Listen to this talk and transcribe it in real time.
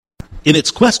In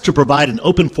its quest to provide an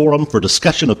open forum for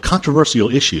discussion of controversial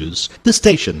issues, this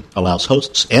station allows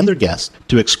hosts and their guests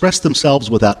to express themselves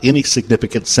without any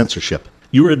significant censorship.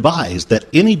 You are advised that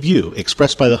any view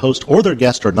expressed by the host or their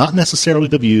guest are not necessarily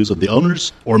the views of the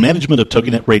owners or management of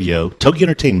TogiNet Radio, Togi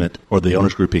Entertainment, or the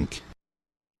Owners Group, Inc.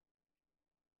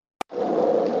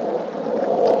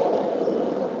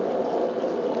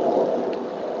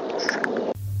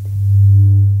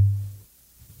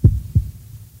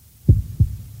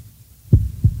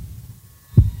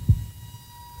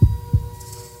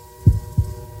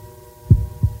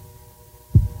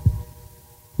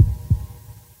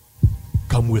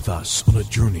 Come with us on a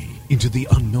journey into the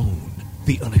unknown,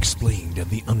 the unexplained, and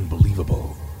the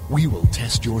unbelievable. We will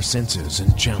test your senses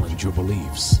and challenge your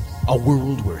beliefs. A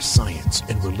world where science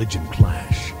and religion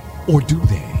clash. Or do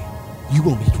they? You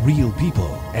will meet real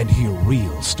people and hear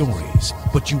real stories,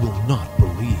 but you will not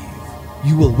believe.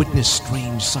 You will witness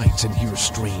strange sights and hear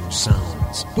strange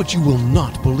sounds, but you will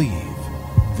not believe.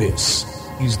 This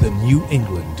is the New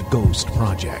England Ghost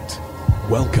Project.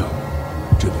 Welcome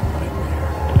to the nightmare.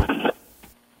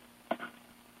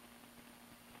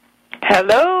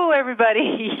 Hello,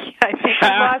 everybody. I think we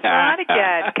lost Ron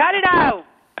again. Cut it out.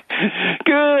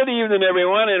 Good evening,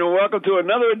 everyone, and welcome to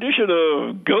another edition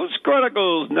of Ghost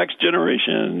Chronicles Next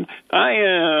Generation. I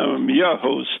am your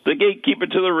host, the gatekeeper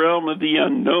to the realm of the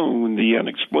unknown, the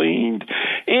unexplained,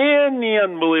 and the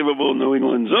unbelievable, New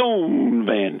England's own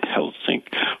Van Helsing.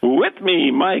 With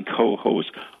me, my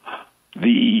co-host,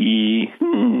 the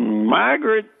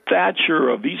Margaret Thatcher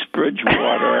of East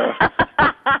Bridgewater,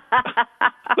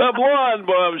 the blonde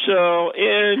bombshell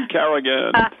in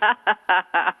Carrigan.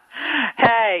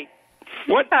 Hey.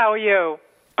 What? How are you?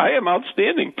 I am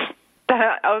outstanding.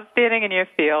 Outstanding in your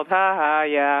field. Ha,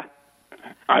 yeah.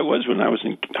 I was when I was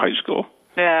in high school.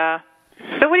 Yeah.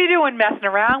 So what are you doing messing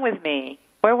around with me?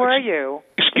 Where were you?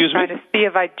 Excuse me? Trying to see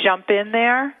if I jump in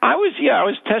there? I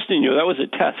was testing you. That was a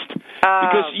test.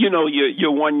 Because,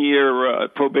 your 1 year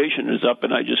probation is up,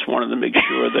 and I just wanted to make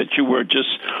sure that you were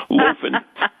just loafing.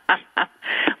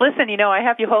 Listen, I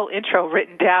have your whole intro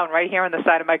written down right here on the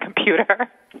side of my computer.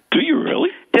 Do you really?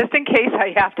 Just in case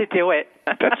I have to do it.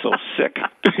 That's so sick.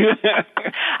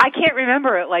 I can't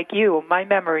remember it like you. My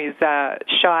memory's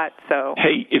shot, so...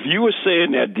 Hey, if you were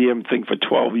saying that damn thing for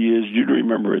 12 years, you'd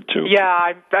remember it, too.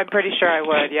 Yeah, I'm pretty sure I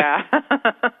would, yeah.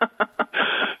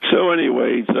 So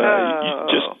anyways,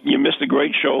 you missed a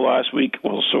great show last week.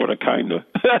 Well, sort of, kind of.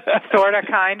 Sort of,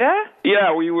 kind of?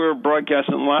 Yeah, we were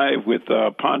broadcasting live with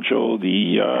Pancho,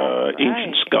 the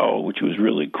ancient skull, which was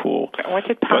really cool. What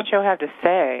did Pancho have to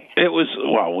say? It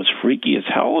was freaky as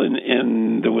hell,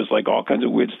 and there was like all kinds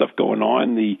of weird stuff going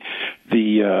on. The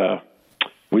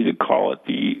what do you call it?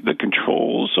 The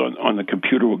controls on the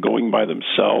computer were going by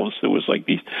themselves. There was like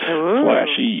these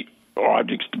flashy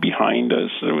objects behind us.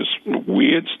 There was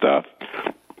weird stuff.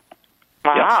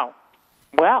 Wow.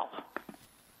 Yeah. Well.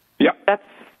 Yeah.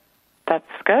 That's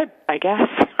good, I guess.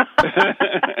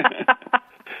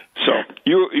 So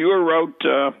you were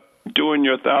out doing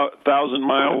your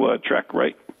 1,000-mile trek,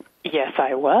 right? Yes,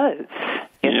 I was.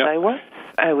 Yep. I was.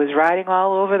 I was riding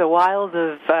all over the wilds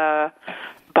of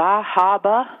Bar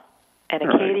Harbor and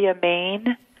Acadia,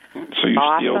 Maine. So you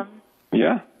awesome.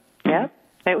 Yeah. Yep.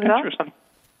 It was awesome.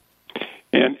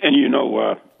 And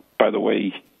by the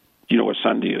way, you know what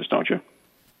Sunday is, don't you?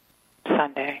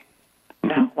 Sunday.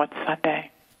 No, what's Sunday?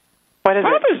 What is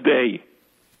Father's Day.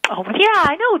 Oh, yeah,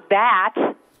 I know that.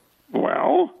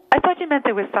 Well, I thought you meant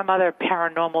there was some other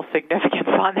paranormal significance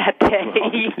on that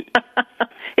day.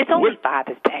 It's only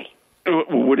Father's Day.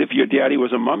 What if your daddy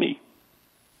was a mummy?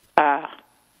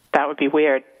 That would be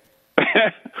weird.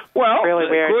 Well, really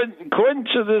weird. According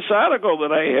to this article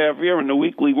that I have here in the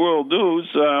Weekly World News,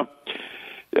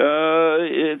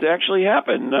 it actually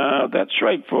happened. That's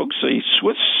right, folks. A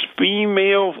Swiss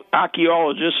female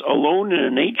archaeologist alone in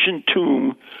an ancient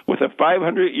tomb with a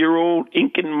 500-year-old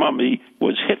Incan mummy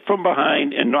was hit from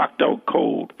behind and knocked out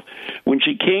cold. When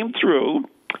she came through,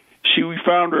 she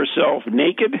found herself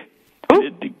naked, with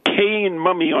a decaying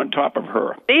mummy on top of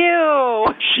her. Ew!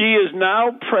 She is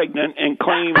now pregnant and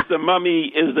claims the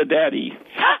mummy is the daddy.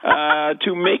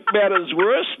 To make matters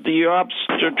worse, the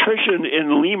obstetrician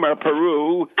in Lima,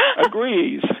 Peru,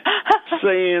 agrees,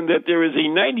 saying that there is a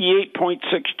 98.6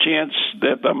 chance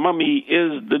that the mummy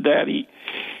is the daddy.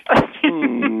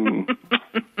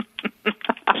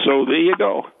 So there you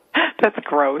go. That's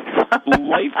gross.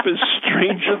 Life is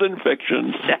stranger than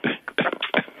fiction.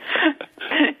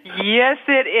 Yes,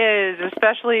 it is,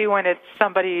 especially when it's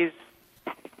somebody's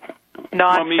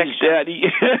non-fiction. Mummy's daddy.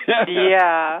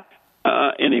 Yeah.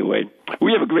 Anyway,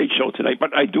 we have a great show tonight,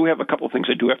 but I do have a couple of things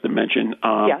I do have to mention.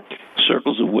 Yes.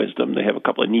 Circles of Wisdom. They have a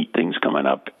couple of neat things coming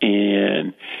up,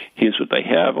 and here's what they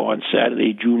have on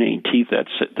Saturday, June 18th. That's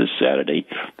this Saturday.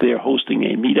 They're hosting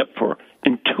a meetup for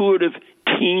intuitive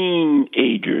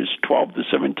teenagers, 12 to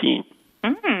 17.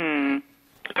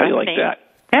 How do you like that?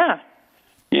 Yeah.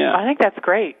 Yeah. I think that's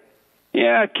great.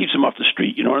 Yeah, it keeps them off the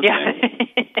street, you know what I'm saying?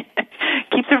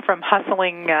 Keeps them from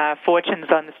hustling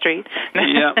fortunes on the street.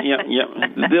 Yeah.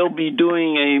 They'll be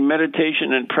doing a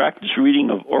meditation and practice reading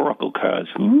of oracle cards.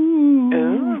 Ooh.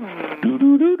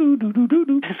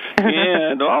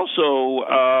 And also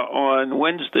on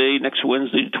Wednesday, next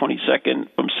Wednesday, the 22nd,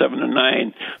 from 7 to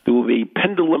 9, there will be a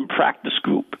pendulum practice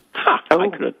group. I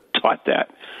could have taught that.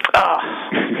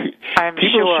 I'm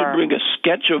People sure. should bring a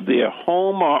sketch of their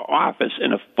home or office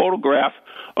and a photograph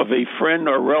of a friend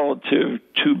or relative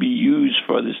to be used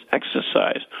for this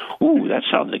exercise. Ooh, that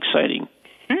sounds exciting.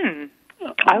 I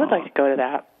would like to go to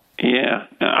that. Yeah,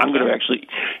 I'm going to actually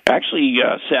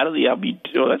Saturday I'll be.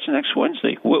 Oh, that's next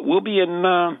Wednesday. We'll be in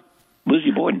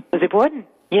Lizzie Borden. Lizzie Borden?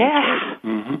 Yeah.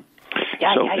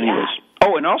 Anyways.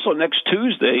 Oh, and also next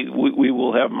Tuesday we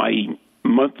will have my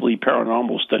monthly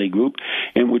paranormal study group,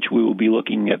 in which we will be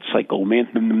looking at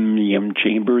psychomanthium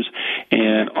chambers,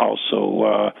 and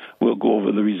also we'll go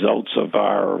over the results of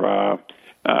our.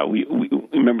 We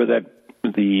remember that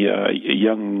the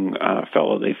young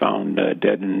fellow they found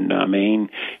dead in Maine.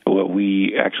 Well,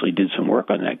 we actually did some work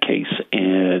on that case,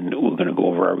 and we're going to go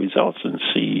over our results and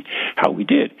see how we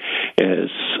did,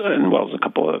 as well as a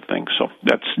couple other things. So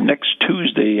that's next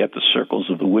Tuesday at the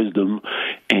Circles of the Wisdom,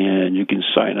 and you can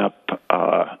sign up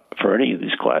for any of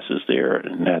these classes there,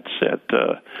 and that's at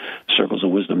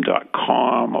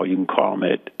circlesofwisdom.com, or you can call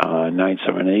them at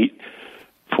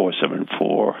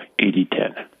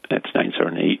 978-474-8010. That's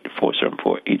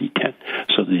 978-474-8010.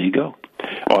 So there you go.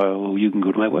 Or you can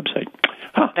go to my website.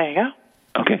 There you go.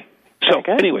 Okay. So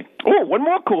anyway, one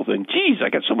more cool thing. Jeez, I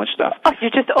got so much stuff. Oh, you're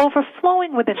just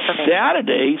overflowing with information.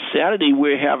 Saturday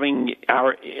we're having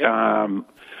our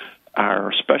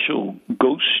special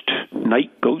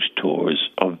night ghost tours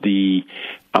of the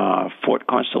Fort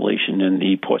Constellation and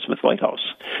the Portsmouth Lighthouse.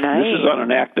 Nice. This is on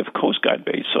an active Coast Guard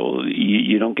base, so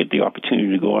you don't get the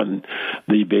opportunity to go on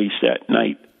the base at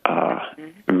night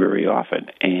very often.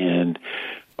 And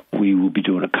we will be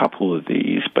doing a couple of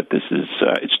these, but this is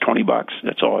it's $20.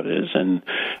 That's all it is, and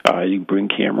you can bring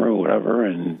camera or whatever,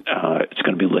 and it's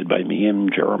going to be led by me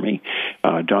and Jeremy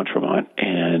Don Tremont,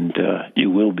 and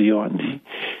you will be on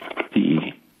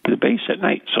the base at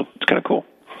night, so it's kind of cool.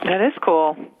 That is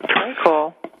cool. Very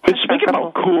cool. And speaking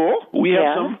about cool, we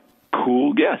have some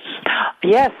cool guests.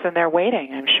 Yes, and they're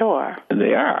waiting, I'm sure.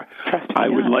 They are. I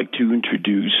would like to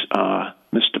introduce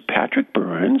Mr. Patrick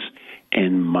Burns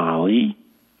and Marley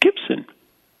Gibson.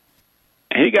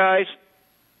 Hey, guys.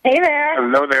 Hey there.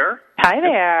 Hello there. Hi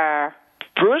there.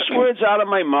 First words out of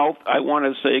my mouth, I want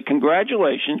to say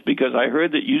congratulations, because I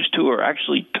heard that you two are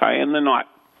actually tying the knot.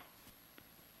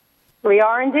 We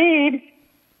are indeed.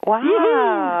 Wow.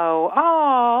 Woo-hoo.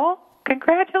 Oh,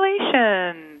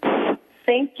 congratulations.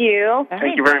 Thank you.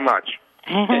 Thank you very much.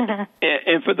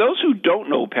 And for those who don't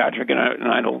know Patrick, and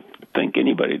I don't think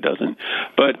anybody doesn't,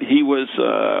 but he was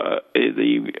the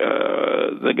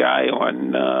guy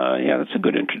on. That's a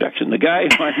good introduction. The guy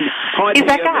on He's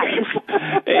that guy.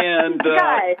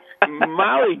 And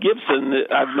Marley Gibson,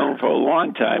 that I've known for a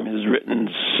long time, has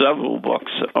written several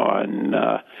books on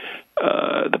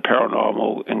the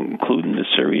paranormal, including the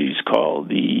series called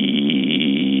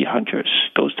The Hunters,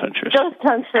 Ghost Hunters. Ghost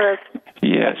Hunters.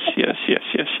 Yes.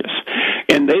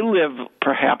 And they live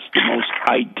perhaps the most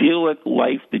idyllic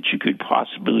life that you could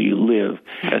possibly live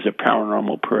as a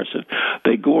paranormal person.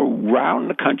 They go around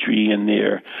the country in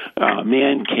their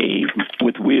man cave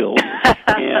with wheels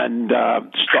and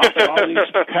stop at all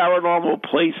these paranormal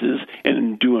places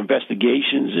and do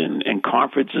investigations and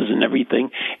conferences and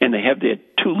everything. And they have their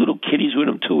two little kitties with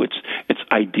them too. It's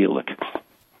idyllic.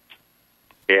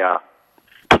 Yeah,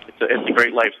 it's a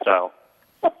great lifestyle.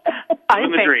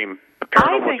 Living the dream. A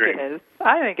paranormal dream. It is.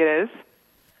 I think it is.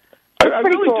 I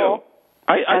really cool. do.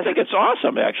 I think it's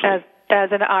awesome, actually.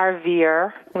 As an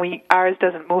RVer, ours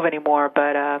doesn't move anymore,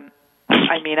 but I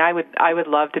mean, I would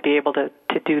love to be able to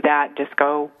do that and just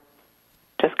go.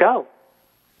 Just go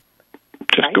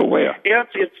where? Yeah,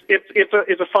 it's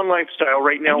a fun lifestyle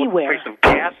right now. Anywhere. With the price of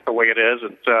gas the way it is.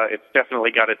 It's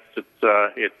definitely got its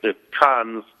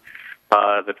cons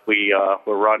that we're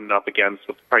running up against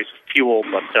with the price of fuel,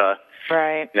 but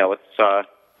right.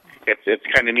 It's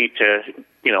kind of neat to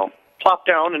plop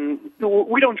down, and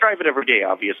we don't drive it every day.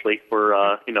 Obviously,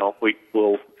 we'll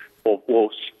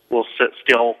sit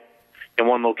still in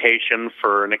one location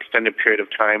for an extended period of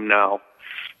time now,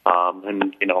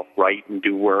 and write and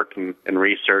do work and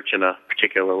research in a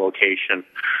particular location.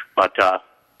 But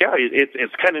yeah,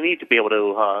 it's kind of neat to be able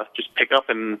to just pick up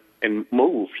and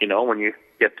move. When you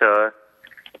get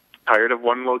tired of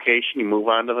one location, you move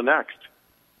on to the next.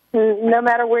 No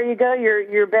matter where you go,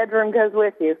 your bedroom goes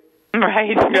with you.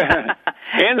 Right.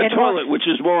 And the toilet, which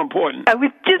is more important. I was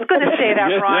just going to say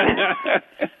that, Ron.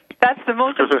 That's the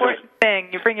most important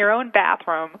thing. You bring your own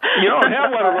bathroom. You don't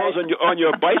have one of those on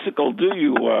your bicycle, do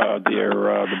you, dear,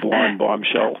 the blonde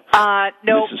bombshell?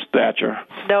 Nope. Mrs. Thatcher.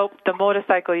 Nope. The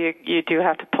motorcycle, you do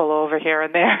have to pull over here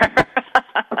and there.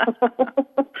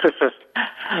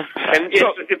 And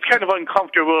it's kind of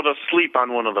uncomfortable to sleep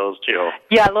on one of those, too.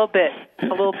 Yeah, a little bit.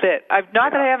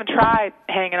 Not that I haven't tried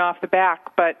hanging off the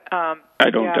back, but I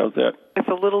don't doubt that. It's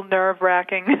a little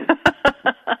nerve-wracking.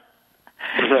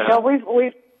 Well,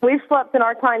 we've slept in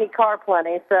our tiny car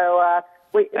plenty, so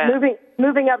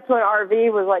moving up to an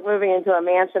RV was like moving into a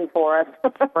mansion for us.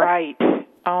 Right.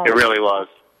 Oh. It really was.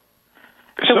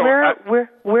 So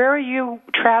where are you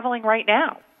traveling right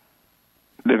now?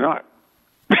 They're not.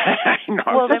 No,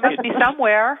 well, they must be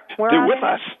somewhere. They're with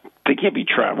us. They can't be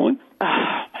traveling.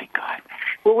 Oh, my God.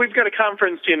 Well, we've got a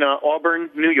conference in Auburn,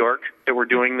 New York, that we're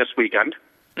doing this weekend.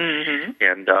 Mm-hmm.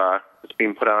 And it's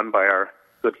being put on by our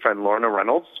good friend Lorna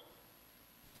Reynolds.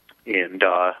 And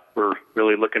we're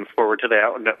really looking forward to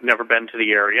that. We've never been to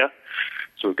the area,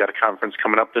 so we've got a conference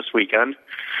coming up this weekend.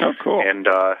 Oh, cool. And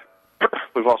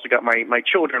we've also got my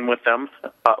children with us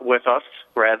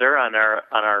on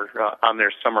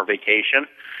their summer vacation.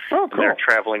 Oh, cool. And they're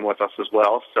traveling with us as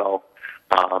well, so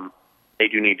they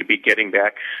do need to be getting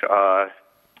back.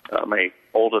 My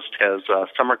oldest has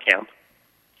summer camp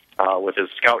with his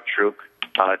scout troop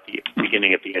at the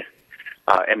beginning of the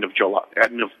end of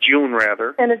June,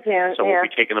 rather. End of June, so we'll be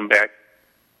taking them back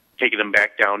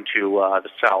down to the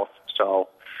south. So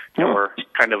we're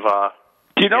kind of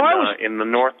in the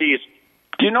Northeast.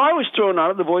 Do you know I was thrown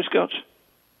out of the Boy Scouts?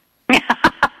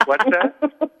 What's that?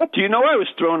 Do you know I was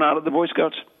thrown out of the Boy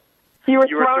Scouts? You were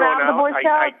thrown out of the Boy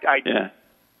Scouts? Yeah.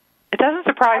 It doesn't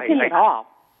surprise me at all.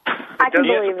 I can believe that. It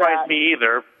doesn't surprise me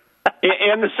either.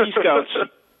 And the Sea Scouts.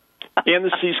 And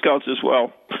the Sea Scouts as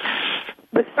well.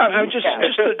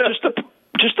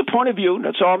 Just a point of view.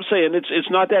 That's all I'm saying.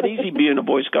 It's not that easy being a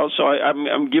Boy Scout, so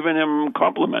I'm giving him a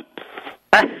compliment.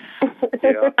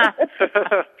 Yeah.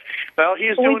 Well,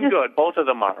 he's doing good. Both of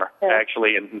them are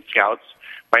actually in Scouts.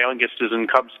 My youngest is in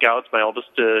Cub Scouts. My oldest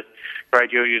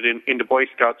graduated into Boy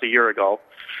Scouts a year ago,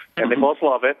 and they both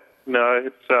love it. No,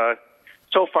 it's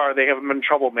so far they haven't been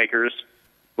troublemakers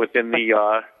within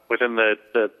their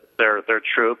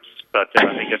troops, but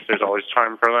I guess there's always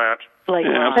time for that. Like,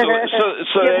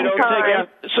 so they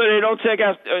don't take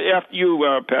after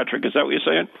you, Patrick. Is that what you're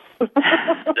saying?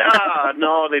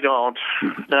 No, they don't.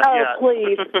 Not yet.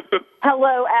 Please.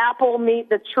 Hello, apple, meet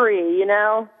the tree.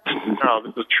 No,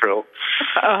 this is true.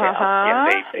 Uh-huh.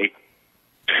 They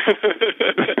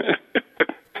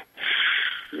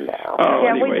No.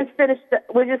 Anyway.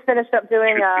 we just finished up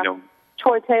doing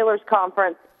Troy Taylor's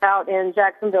conference out in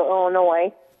Jacksonville,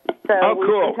 Illinois. So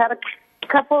we've had a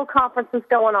couple of conferences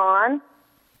going on.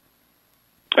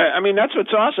 I mean, that's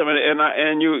what's awesome,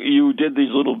 and you did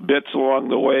these little bits along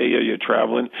the way. You're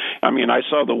traveling. I mean, I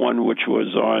saw the one which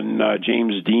was on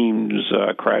James Dean's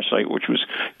crash site, which was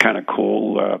kind of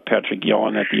cool. Patrick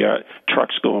yelling at the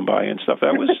trucks going by and stuff.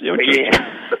 That was it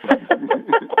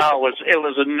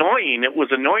was annoying. It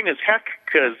was annoying as heck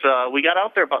because we got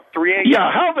out there about 3 a.m.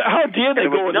 Yeah, how dare they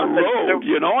go in the road?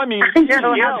 I mean,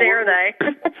 how dare they?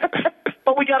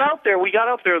 But we got out there.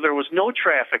 There was no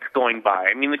traffic going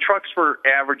by. I mean, the trucks were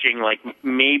averaging like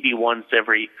maybe once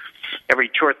every 2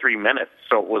 or 3 minutes,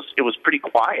 so it was pretty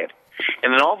quiet.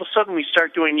 And then all of a sudden we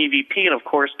start doing EVP, and of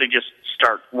course they just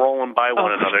start rolling by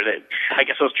one another. I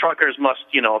guess those truckers must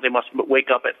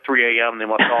wake up at 3 a.m. They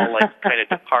must all kind of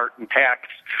depart in packs.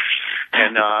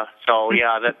 And so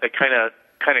yeah, that kind of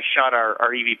shot our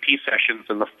EVP sessions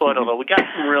in the foot. Although we got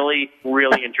some really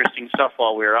really interesting stuff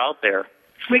while we were out there.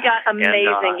 We got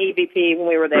amazing EVP when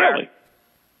we were there. Really?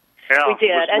 Yeah, we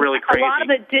did. It was really crazy. A lot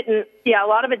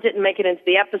of it didn't make it into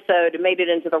the episode. It made it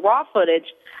into the raw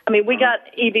footage. I mean, we got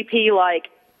EVP like,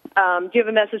 do you have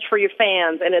a message for your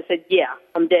fans? And it said, yeah,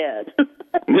 I'm dead.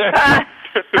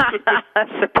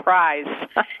 Surprise.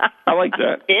 I like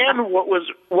that. And what was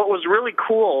really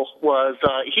cool was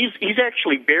he's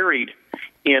actually buried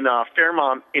in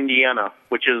Fairmont, Indiana,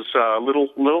 which is a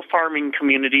little farming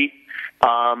community.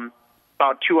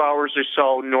 About 2 hours or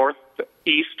so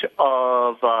northeast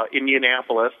of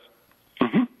Indianapolis,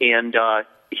 and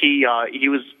he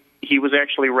was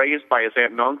actually raised by his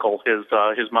aunt and uncle. His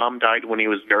mom died when he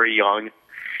was very young,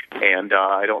 And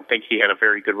I don't think he had a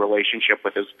very good relationship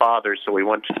with his father, so he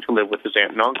went to live with his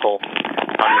aunt and uncle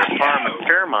on their farm in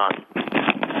Fairmont.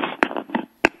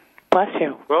 Bless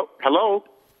you. Well, hello.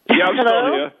 Yeah, I'm Hello?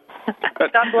 still here.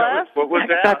 God bless. What was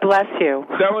that? God bless you.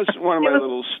 That was one of my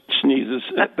little sneezes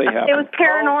that they have. It was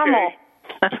paranormal. Okay.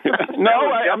 No,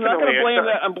 I'm not going definitely to blame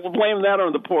that. I'm blaming that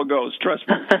on the poor ghost. Trust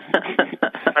me.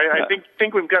 I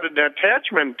think we've got an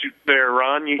attachment there,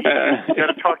 Ron. You got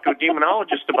to talk to a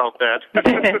demonologist about that.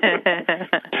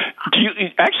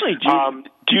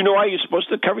 Do you know why you're supposed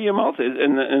to cover your mouth?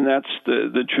 And that's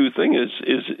the true thing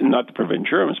is not to prevent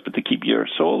germs, but to keep your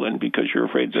soul in because you're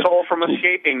afraid to soul from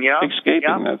escaping. Yeah,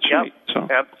 escaping. That's right. So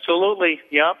absolutely.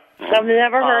 Yep. I've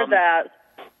never heard that.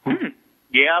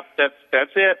 Yeah,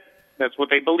 that's it. That's what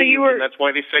they believe, and that's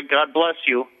why they said, "God bless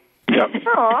you." Yep.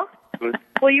 Aw.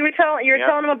 Well, you were telling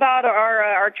them about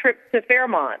our trip to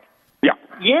Fairmont. Yeah.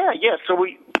 So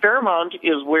Fairmont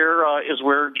is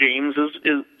where James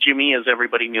is Jimmy, as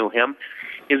everybody knew him,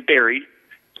 is buried,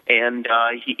 and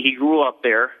he grew up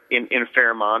there in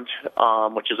Fairmont,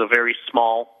 which is a very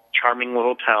small, charming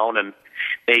little town, and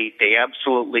they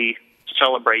absolutely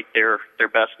celebrate their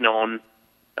best known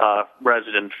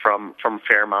resident from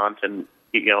Fairmont, and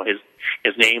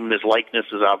his name and his likeness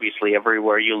is obviously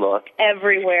everywhere you look.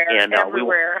 Everywhere. And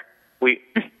everywhere. We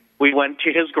went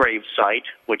to his grave site,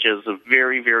 which is a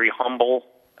very, very humble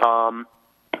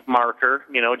marker,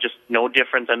 just no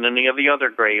different than any of the other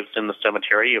graves in the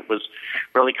cemetery. It was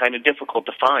really kind of difficult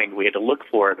to find. We had to look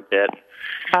for it a bit.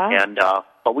 And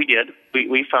but we did.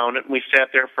 We found it, and we sat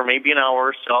there for maybe an hour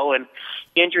or so. And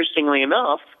interestingly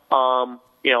enough,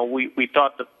 we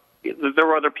thought that there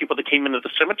were other people that came into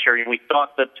the cemetery, and we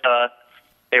thought that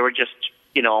they were just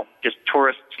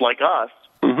tourists like us.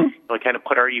 Mm-hmm. We kind of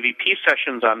put our EVP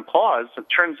sessions on pause. It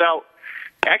turns out,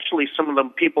 actually, some of the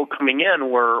people coming in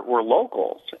were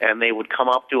locals, and they would come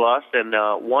up to us. And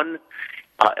one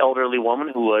elderly woman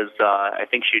who was, I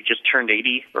think she had just turned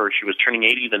 80, or she was turning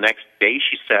 80 the next day,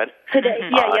 she said. Today,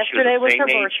 yesterday was her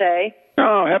birthday.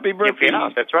 Oh, happy birthday! Yeah,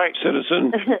 that's right,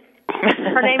 citizen.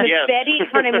 Her name is Betty.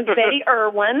 Her name is Betty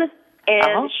Irwin,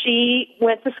 and she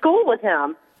went to school with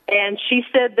him. And she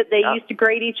said that they used to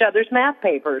grade each other's math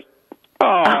papers.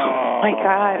 Oh my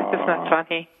God, isn't that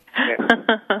funny?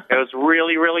 It was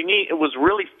really, really neat. It was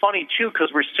really funny too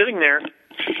because we're sitting there,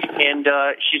 and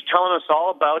she's telling us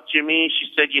all about Jimmy. She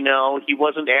said, he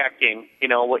wasn't acting.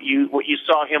 What you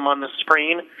saw him on the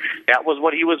screen, that was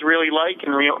what he was really like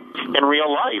in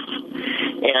real life.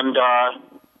 And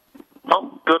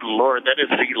oh, good Lord, that is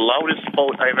the loudest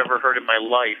boat I've ever heard in my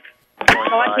life.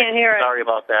 I can't hear it. Sorry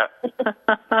about that.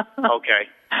 Okay.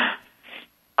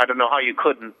 I don't know how you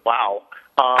couldn't. Wow.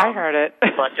 I heard it.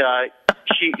 But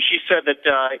she said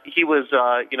that he was,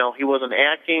 he wasn't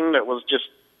acting. That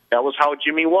was how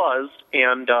Jimmy was,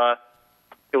 and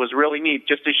it was really neat.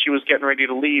 Just as she was getting ready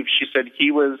to leave, she said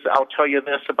I'll tell you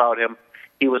this about him,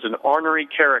 he was an ornery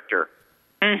character.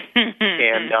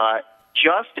 And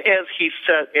just as she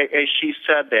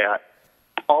said that,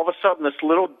 all of a sudden this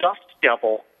little dust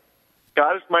devil,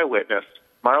 God is my witness,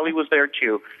 Marley was there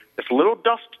too, this little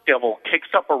dust devil kicks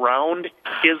up around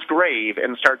his grave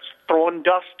and starts throwing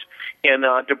dust and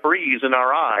debris in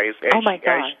our eyes. Oh, my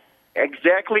God.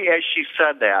 Exactly as she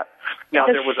said that. Now,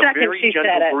 there was a very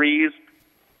gentle breeze.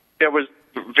 There was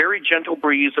very gentle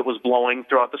breeze that was blowing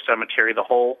throughout the cemetery the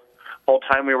whole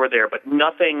time we were there, but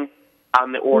nothing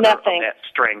on the order of that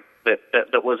strength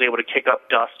that was able to kick up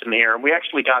dust in the air. And we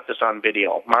actually got this on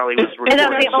video. Marley was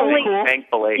recording,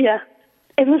 thankfully. Yeah.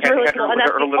 It was really cool, and that's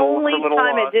the only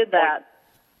time it did that.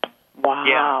 Wow.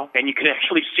 Yeah, and you can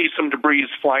actually see some debris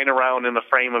flying around in the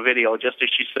frame of video just as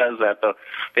she says that.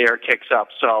 The air kicks up.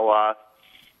 So,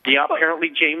 apparently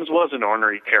James was an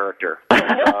ornery character. He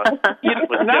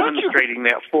was demonstrating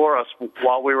that for us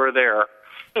while we were there.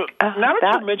 Now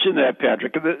that you mention that,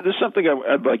 Patrick, there's something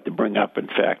I'd like to bring up, in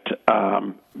fact,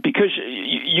 because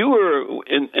you were,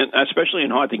 especially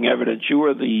in Haunting Evidence, you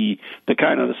were the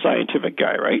kind of the scientific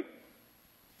guy, right?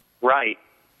 Right.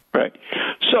 Right.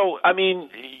 So,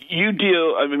 you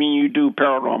do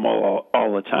paranormal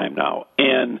all the time now.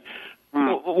 And,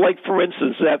 like, for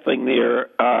instance, that thing there,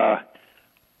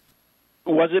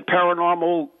 was it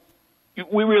paranormal?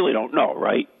 We really don't know,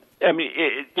 right? Of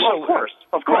course.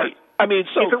 Right. If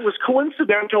it was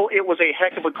coincidental, it was a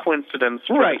heck of a coincidence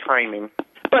for the timing.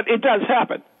 But it does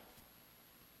happen.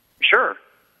 Sure.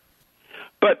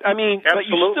 But,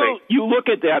 absolutely. you look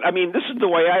at that. This is the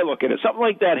way I look at it. Something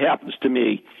like that happens to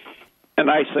me,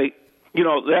 and I say,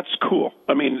 that's cool.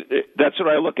 That's what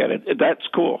I look at it. That's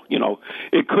cool.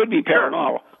 It could be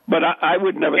paranormal, but I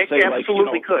would never say,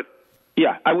 absolutely could.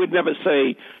 Yeah, I would never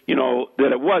say,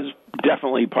 that it was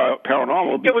definitely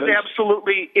paranormal. It was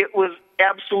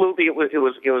absolutely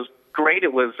great.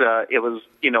 It was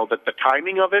the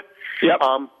timing of it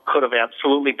could have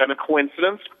absolutely been a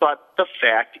coincidence, but the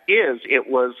fact is it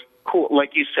was cool.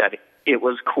 Like you said, it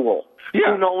was cool.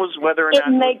 Yeah. Who knows whether or not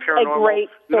it was paranormal? A great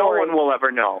story. No one will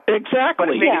ever know. Exactly.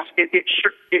 But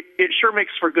it sure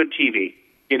makes for good TV.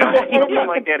 Something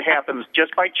like that happens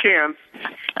just by chance.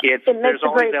 There's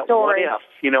always that story.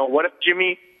 what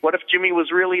if. What if Jimmy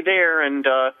was really there and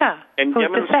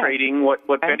demonstrating what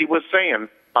Betty was saying?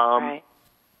 Right.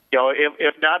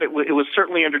 If not, it was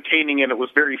certainly entertaining, and it was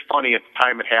very funny at the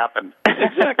time it happened.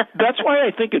 Exactly. That's why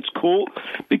I think it's cool,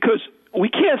 because we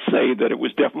can't say that it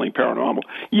was definitely paranormal,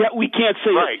 yet we can't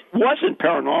say it wasn't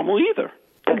paranormal either.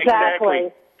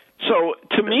 Exactly. So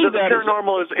to me, that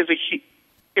paranormal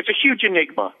is a huge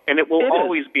enigma, and it will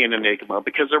always be an enigma,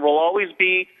 because there will always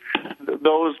be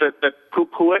those that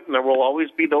poo-poo it, and there will always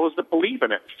be those that believe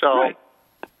in it. So,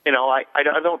 I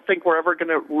don't think we're ever going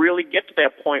to really get to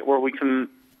that point where we can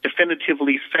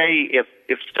definitively say if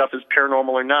stuff is paranormal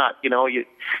or not.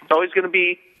 It's always going to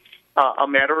be a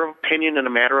matter of opinion and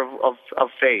a matter of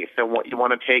faith and what you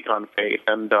want to take on faith.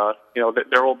 And,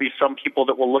 there will be some people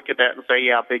that will look at that and say,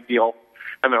 yeah, big deal.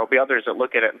 And there will be others that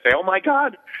look at it and say, oh, my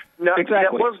God, no,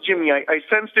 that was Jimmy. I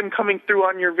sensed him coming through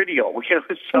on your video.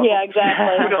 So, yeah,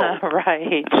 exactly.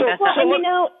 Right.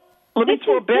 Let me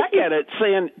throw back at it,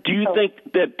 saying, do you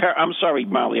think that I'm sorry,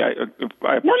 Molly.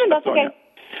 No, that's okay.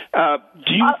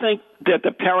 Do you think that the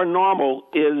paranormal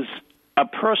is a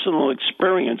personal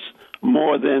experience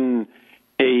more than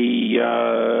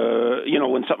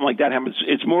when something like that happens,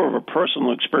 it's more of a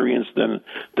personal experience than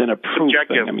a proof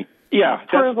Subjective. thing? I mean, yeah.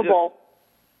 Provable.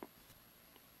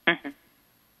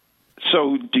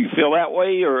 So do you feel that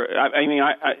way? Or,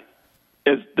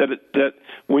 is that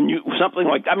when you, something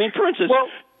like, for instance,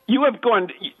 you have gone,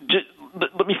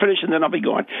 let me finish and then I'll be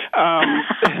going.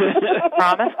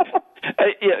 Promise?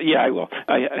 Yeah, I will.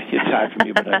 It's hard for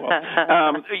me, but I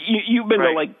will. You've been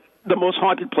to, like, the most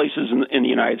haunted places in the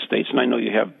United States, and I know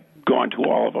you have gone to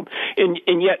all of them.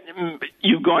 And yet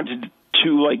you've gone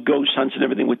to like ghost hunts and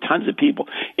everything with tons of people.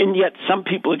 And yet some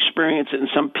people experience it and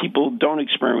some people don't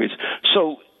experience it.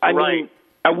 So, I mean,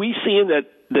 are we seeing that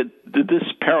this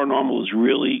paranormal is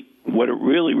really what it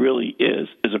really is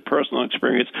a personal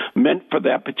experience meant for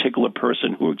that particular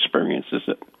person who experiences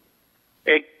it?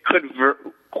 It could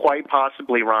quite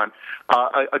possibly, Ron.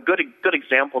 A good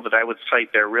example that I would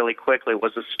cite there really quickly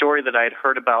was a story that I had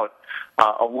heard about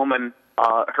a woman.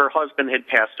 Her husband had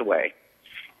passed away,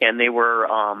 and they were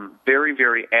very,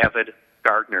 very avid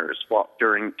gardeners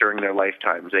during their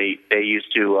lifetimes. They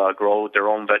used to grow their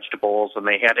own vegetables, and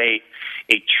they had a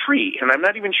tree, and I'm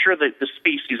not even sure that the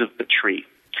species of the tree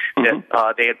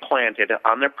that they had planted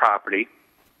on their property.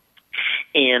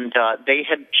 And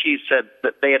she said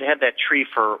that they had that tree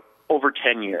for over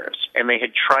 10 years, and they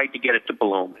had tried to get it to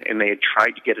bloom, and they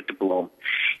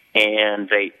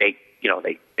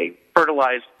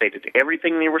fertilized, they did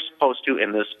everything they were supposed to,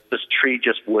 and this tree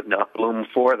just would not bloom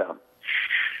for them.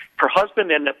 Her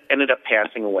husband ended up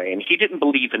passing away, and he didn't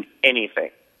believe in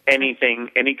anything,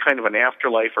 any kind of an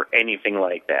afterlife or anything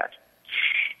like that.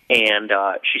 And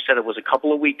she said it was a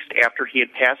couple of weeks after he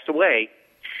had passed away.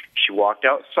 She walked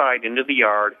outside into the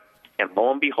yard, and lo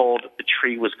and behold, the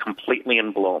tree was completely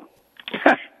in bloom.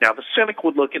 Now, the cynic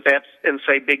would look at that and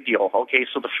say, big deal. Okay,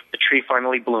 so the tree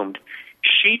finally bloomed.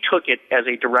 She took it as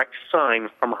a direct sign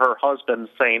from her husband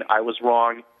saying, I was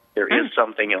wrong, there is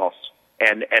something else.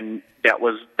 And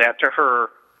that to her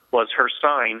was her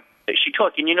sign that she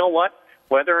took. And you know what?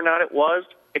 Whether or not it was,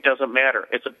 it doesn't matter.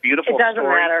 It's a beautiful story. It doesn't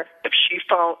matter. If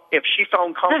she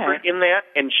found comfort in that,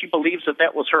 and she believes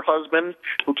that was her husband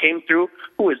who came through,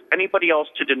 who is anybody else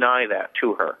to deny that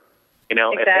to her?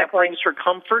 If that brings her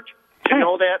comfort to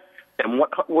know that, then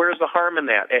where's the harm in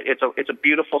that? It's a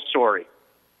beautiful story.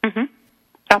 Mm-hmm.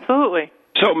 Absolutely.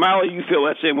 So, Molly, you feel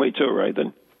that same way too, right?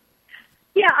 Then.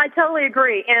 Yeah, I totally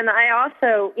agree, and I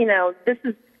also, this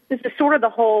is sort of the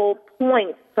whole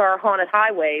point to our haunted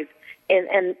highways.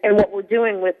 And what we're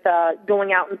doing with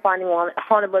going out and finding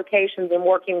haunted locations and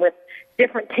working with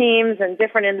different teams and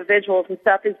different individuals and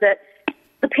stuff is that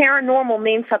the paranormal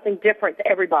means something different to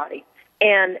everybody.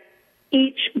 And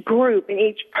each group and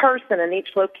each person and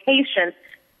each location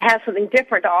has something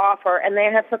different to offer, and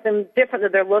they have something different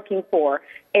that they're looking for.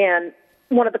 And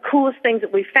one of the coolest things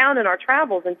that we found in our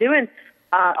travels and doing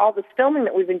all this filming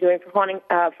that we've been doing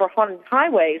for haunted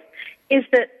highways is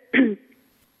that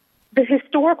the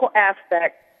historical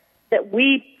aspect that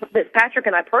Patrick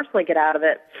and I personally get out of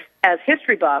it as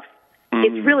history buffs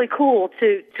It's really cool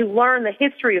to learn the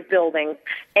history of buildings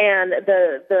and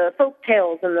the folk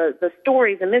tales and the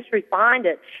stories and mysteries behind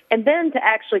it, and then to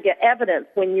actually get evidence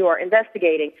when you are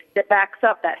investigating that backs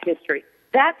up that history.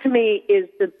 That, to me, is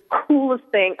the coolest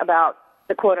thing about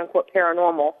the quote-unquote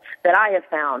paranormal that I have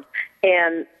found.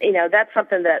 And, that's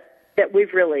something that we're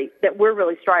really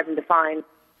striving to find,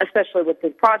 especially with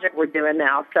this project we're doing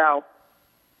now. So,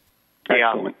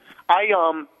 yeah.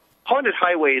 Haunted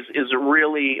Highways is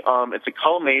really, it's a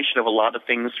culmination of a lot of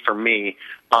things for me.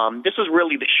 This is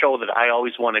really the show that I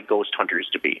always wanted Ghost Hunters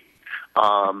to be.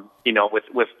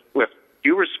 With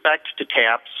due respect to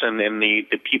TAPS and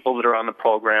the people that are on the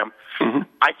program,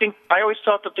 I always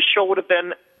thought that the show would have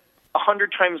been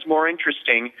 100 times more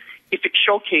interesting if it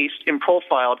showcased and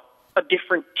profiled a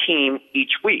different team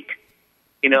each week.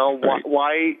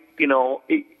 Why,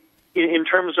 in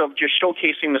terms of just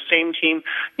showcasing the same team,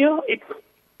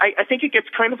 I think it gets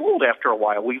kind of old after a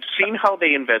while. We've seen how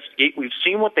they investigate. We've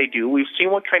seen what they do. We've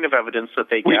seen what kind of evidence that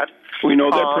they get. We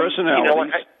know their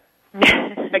personalities.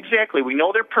 Exactly. We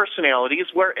know their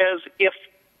personalities, whereas if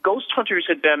Ghost Hunters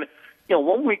had been,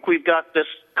 1 week we've got this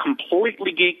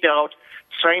completely geeked out,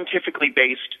 scientifically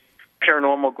based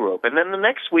paranormal group, and then the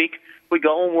next week we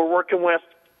go and we're working with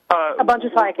a bunch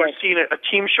of psychics. We're seeing a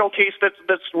team showcase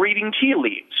that's reading tea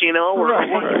leaves, or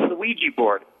working with the Ouija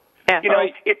board. Yeah.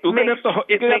 It makes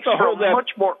for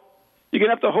much more. You're going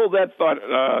to have to hold that thought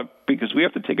because we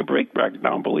have to take a break back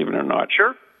now, believe it or not.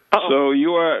 Sure. So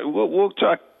we'll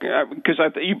talk because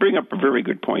you bring up a very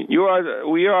good point.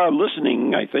 We are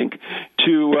listening, I think,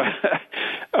 to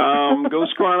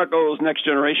Ghost Chronicles Next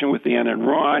Generation with Ann and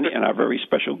Ron and our very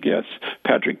special guests,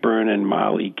 Patrick Byrne and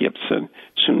Marley Gibson,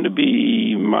 soon to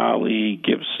be Marley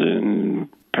Gibson,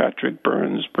 Patrick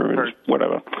Burns,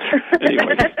 whatever.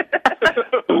 Anyway,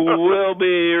 we'll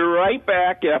be right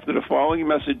back after the following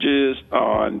messages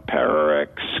on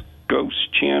Pararex,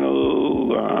 Ghost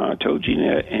Channel,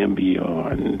 TogiNet, and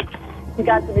beyond. You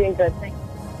guys are doing good. Thanks.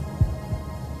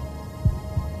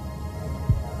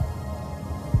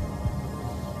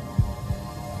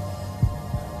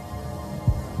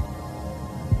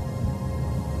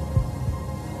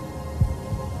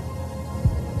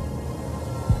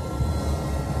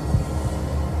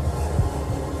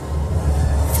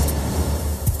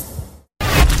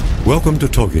 Welcome to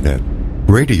TogiNet,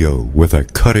 radio with a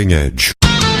cutting edge. The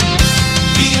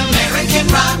American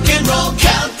Rock and Roll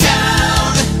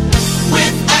Countdown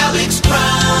with Alex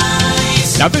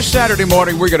Price. Now this Saturday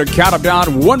morning, we're going to count them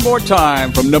down one more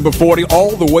time from number 40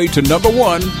 all the way to number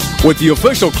 1 with the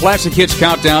official Classic Hits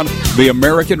Countdown, the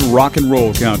American Rock and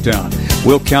Roll Countdown.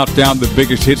 We'll count down the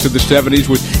biggest hits of the 70s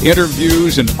with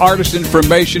interviews and artist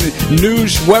information,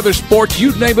 news, weather, sports,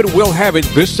 you name it, we'll have it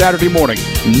this Saturday morning,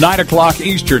 9 o'clock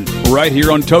Eastern, right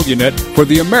here on TogiNet for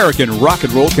the American Rock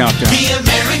and Roll Countdown. The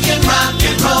American Rock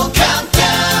and Roll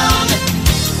Countdown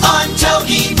on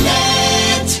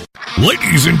TogiNet.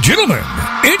 Ladies and gentlemen,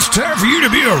 it's time for you to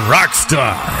be a rock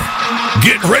star.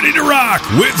 Get ready to rock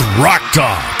with Rock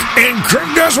Talk and Craig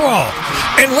Deswald,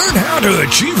 and learn how to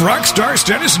achieve rock star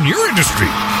status in your industry.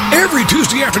 Every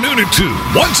Tuesday afternoon at 2,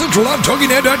 1 Central on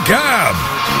TogiNet.com.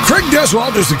 Craig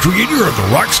Deswald is the creator of the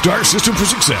Rockstar System for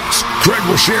Success. Craig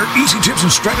will share easy tips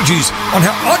and strategies on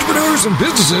how entrepreneurs and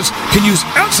businesses can use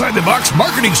outside-the-box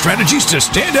marketing strategies to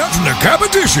stand out from their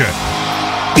competition.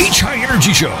 Each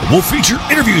high-energy show will feature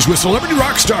interviews with celebrity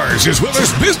rock stars as well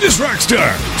as business rock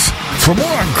stars. For more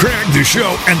on Craig, the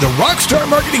show, and the Rockstar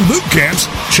Marketing Boot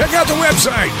Camps, check out the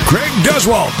website,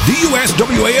 CraigDeswald,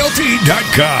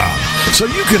 so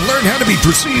you can learn how to be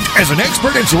perceived as an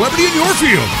expert and celebrity in your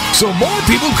field, so more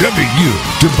people come to you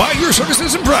to buy your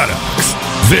services and products.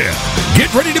 Then, get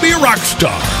ready to be a rock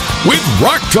star with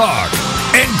Rock Talk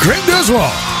and Craig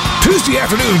Deswald. Tuesday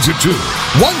afternoons at 2,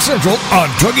 1 Central on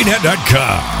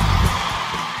TogiNet.com.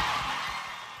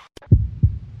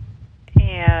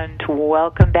 And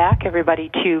welcome back,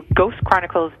 everybody, to Ghost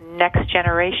Chronicles Next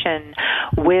Generation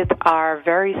with our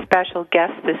very special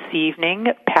guests this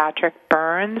evening, Patrick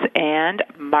Burns and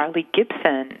Marley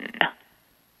Gibson.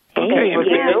 Okay,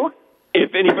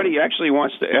 if anybody actually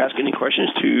wants to ask any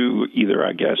questions to either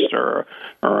our guest or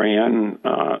Ann,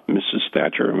 Mrs.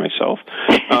 Thatcher, or myself,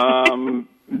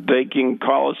 they can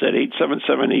call us at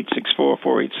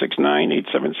 877-864-4869,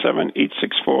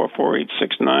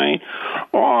 877-864-4869,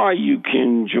 or you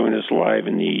can join us live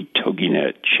in the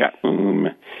TogiNet chat room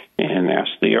and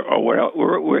ask there. Or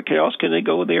where else can they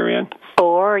go there, Ann?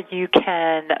 Or you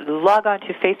can log on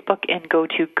to Facebook and go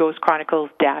to Ghost Chronicles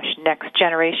Next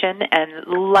Generation and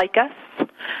like us.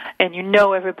 and you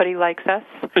know everybody likes us.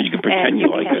 You can pretend you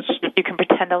like us. You can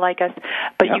pretend to like us,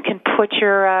 but you can put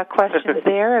your questions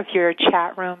there if you're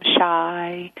chat room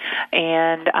shy,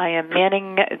 and I am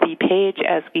manning the page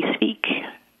as we speak.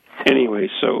 Anyway,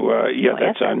 so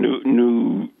that's our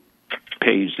new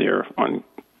page there on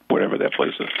whatever that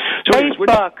place is. So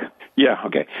Facebook.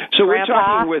 Okay. So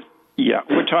Grandpa?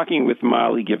 we're talking with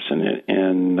Marley Gibson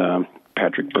and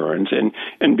Patrick Burns, and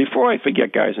before I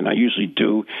forget, guys, and I usually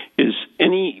do, is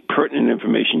any pertinent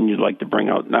information you'd like to bring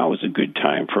out now is a good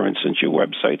time. For instance, your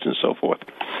websites and so forth.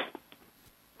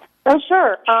 Oh,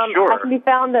 sure. Sure. I can be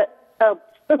found at. Oh,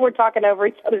 we're talking over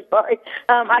each other. Sorry.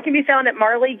 I can be found at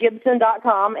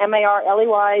marleygibson.com,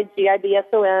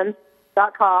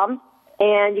 MarleyGibson.com,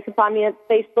 and you can find me at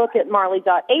Facebook at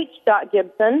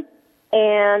marley.h.gibson,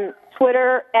 and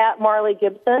Twitter at Marley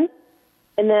Gibson.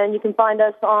 And then you can find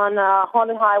us on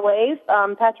Haunted Highways.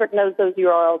 Patrick knows those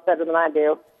URLs better than I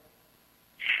do.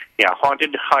 Yeah,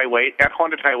 Haunted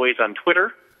Highways on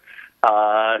Twitter.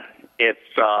 It's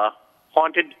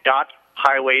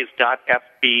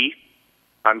haunted.highways.fb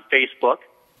on Facebook.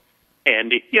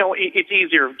 And, it's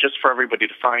easier just for everybody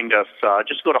to find us.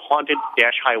 Just go to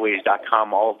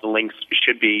haunted-highways.com. All of the links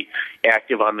should be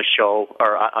active on the show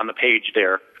or on the page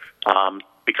there.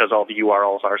 Because all the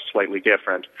URLs are slightly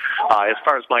different. As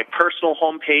far as my personal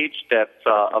homepage, that's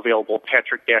available,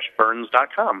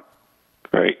 patrick-burns.com.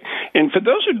 Right. And for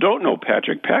those who don't know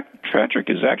Patrick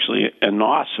is actually an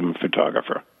awesome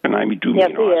photographer. And I do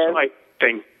mean awesome.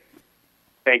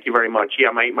 Thank you very much. Yeah,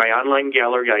 my online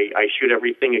gallery, I shoot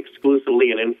everything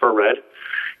exclusively in infrared.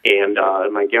 And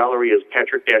my gallery is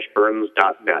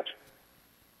patrick-burns.net.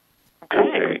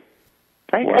 Okay.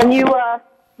 Wow. And you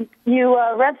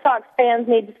Red Sox fans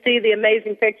need to see the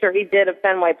amazing picture he did of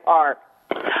Fenway Park.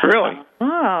 Really?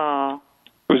 Oh.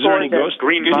 Was there any ghost?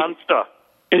 Green monster.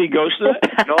 Any ghost in it?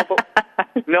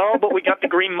 No, but we got the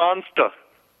green monster.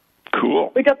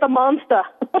 Cool. We got the monster.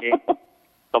 Yeah.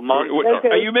 The monster. Okay.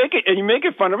 Are you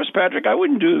making fun of us, Patrick? I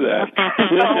wouldn't do that.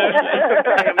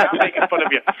 I am not making fun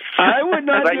of you. I would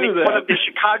not do that. I make fun of the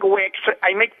Chicago accent.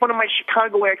 I make fun of my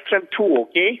Chicago accent too.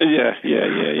 Okay? Yeah.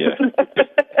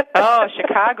 Oh,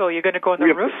 Chicago! You're going to go on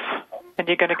the roof, and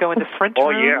you're going to go in the front room.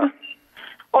 Oh yeah.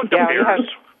 Oh, yeah.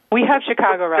 We have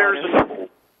Chicago riders.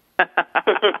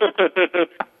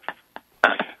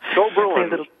 Go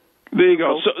Bruins. There you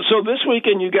go. So this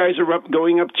weekend you guys are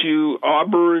going up to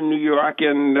Auburn, New York,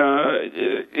 and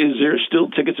is there still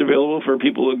tickets available for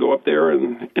people to go up there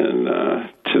and to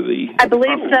the? I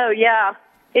believe so. Yeah,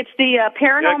 it's the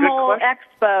Paranormal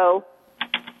Expo.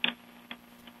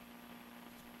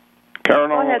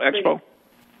 Paranormal Expo. Please.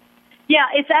 Yeah,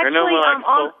 it's actually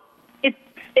on. It's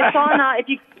on. If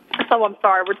you. Oh, I'm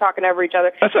sorry. We're talking over each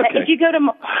other. That's okay. If you go to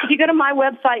my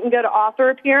website and go to author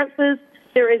appearances,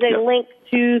 there is a link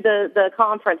to the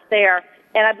conference there,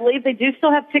 and I believe they do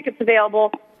still have tickets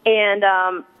available. And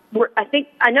I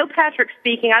know Patrick's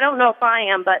speaking. I don't know if I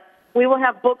am, but we will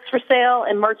have books for sale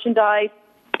and merchandise.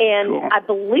 And cool. I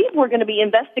believe we're going to be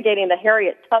investigating the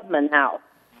Harriet Tubman house.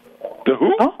 The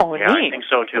who? Oh, yeah, I think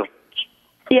so too.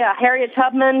 Yeah, Harriet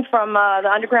Tubman from the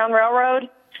Underground Railroad.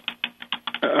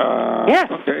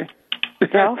 Yes. Okay.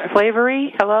 Well,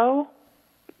 slavery. Hello.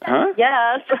 Huh?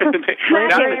 Yes. Not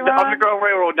the Underground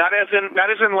Railroad, not as in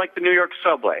like the New York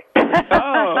subway.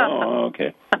 Oh,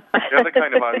 okay. The other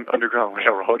kind of Underground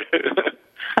Railroad.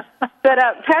 But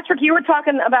Patrick, you were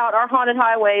talking about our haunted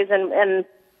highways and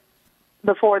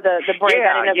before the break.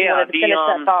 I didn't know if you wanted to finish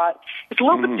that thought. It's a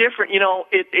little bit different,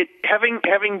 It having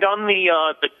done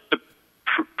the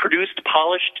produced,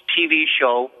 polished TV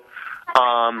show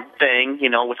thing,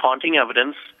 with haunting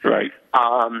evidence. Right.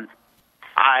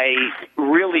 I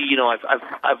really,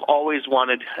 I've always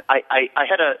wanted. I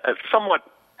had a somewhat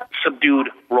subdued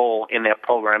role in that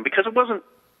program because it wasn't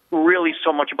really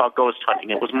so much about ghost hunting.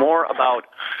 It was more about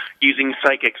using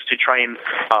psychics to try and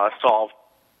solve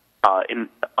in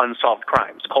unsolved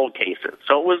crimes, cold cases.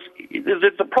 So it was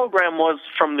the program was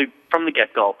from the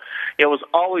get-go. It was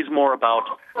always more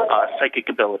about psychic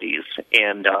abilities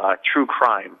and true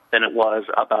crime than it was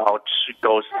about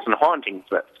ghosts and hauntings,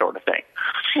 that sort of thing.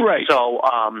 Right. So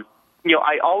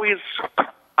I always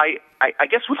I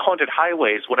guess with Haunted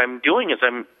Highways, what I'm doing is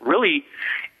I'm really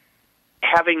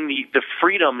having the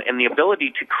freedom and the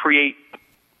ability to create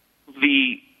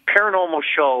the paranormal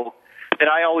show that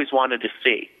I always wanted to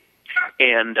see.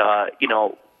 And,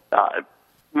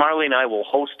 Marley and I will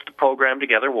host the program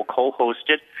together. We'll co-host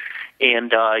it.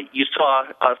 And you saw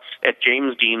us at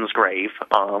James Dean's grave.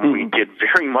 We did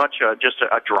very much just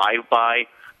a drive-by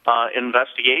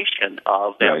investigation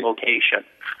of that location.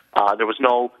 There was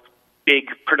no big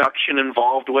production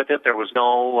involved with it. There was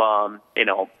no,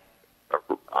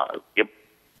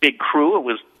 big crew. It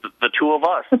was the two of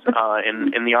us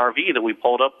in the RV that we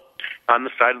pulled up on the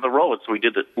side of the road. So we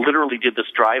literally did this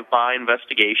drive-by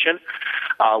investigation.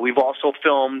 We've also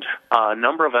filmed a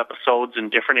number of episodes in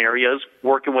different areas,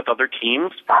 working with other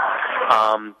teams.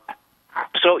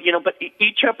 But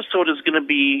each episode is going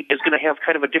to have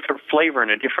kind of a different flavor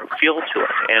and a different feel to it,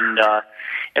 and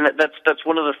that's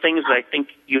one of the things that I think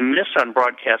you miss on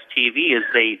broadcast TV is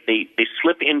they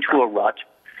slip into a rut.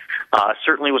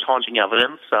 Certainly with Haunting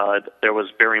Evidence, there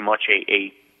was very much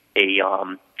a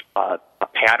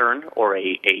pattern or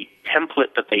a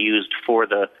template that they used for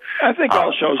the. I think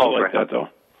all shows are like that, though.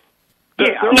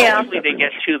 Eventually they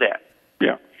get to that.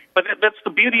 Yeah. But that's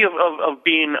the beauty of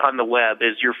being on the web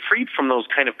is you're freed from those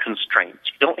kind of constraints.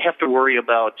 You don't have to worry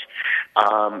about,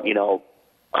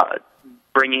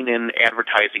 bringing in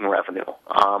advertising revenue.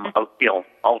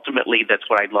 Ultimately, that's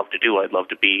what I'd love to do. I'd love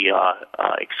to be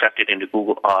accepted into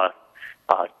Google,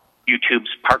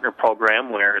 YouTube's partner program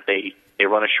where they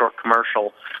run a short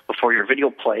commercial before your video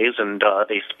plays, and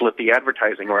they split the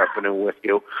advertising revenue with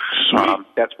you.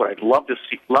 That's what I'd love to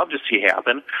see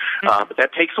happen. But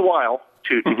that takes a while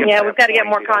to get. Yeah, we've got to get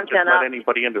more content up. Let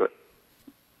anybody into it.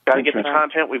 Got to get the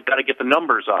content. We've got to get the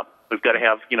numbers up. We've got to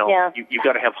have you've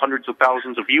got to have hundreds of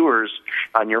thousands of viewers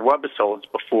on your webisodes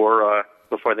before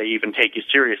they even take you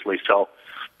seriously. So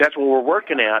that's what we're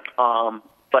working at.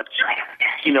 But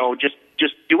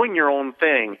just doing your own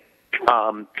thing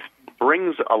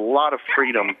brings a lot of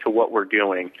freedom to what we're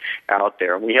doing out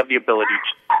there. And we have the ability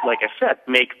to, like I said,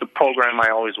 make the program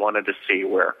I always wanted to see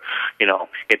where,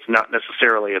 it's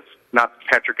not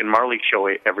Patrick and Marley show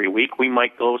every week. We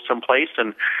might go someplace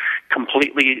and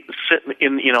completely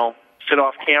sit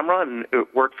off camera and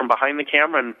work from behind the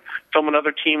camera and film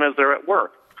another team as they're at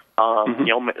work.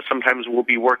 Sometimes we'll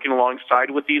be working alongside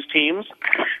with these teams,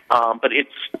 but it's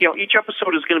each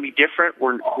episode is going to be different.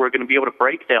 We're going to be able to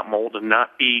break that mold and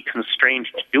not be constrained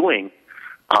to doing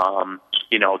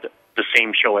the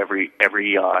same show every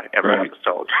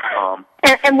episode.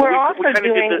 And we're also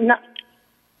doing.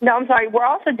 We're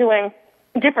also doing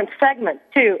different segments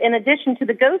too. In addition to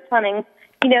the ghost hunting,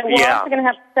 we're also going to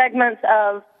have segments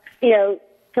of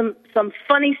some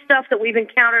funny stuff that we've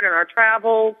encountered in our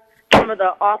travels. Some of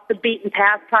the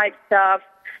off-the-beaten-path type stuff.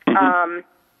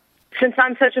 Since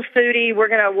I'm such a foodie, we're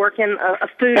going to work in a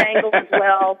food angle as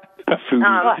well.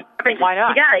 Why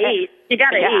not? You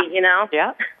got to eat,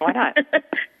 Yeah, why not?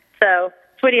 So,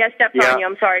 sweetie, I stepped on you.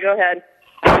 I'm sorry. Go ahead.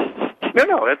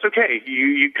 No, that's okay.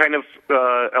 You kind of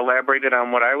elaborated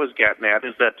on what I was getting at,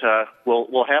 is that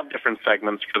we'll have different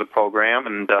segments for the program,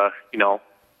 and,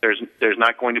 there's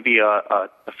not going to be a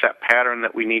set pattern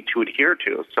that we need to adhere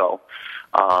to. So,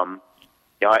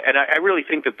 and I really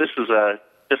think that this is a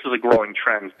growing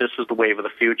trend. This is the wave of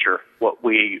the future. What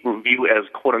we view as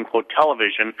quote unquote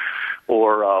television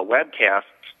or webcasts,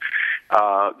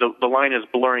 the line is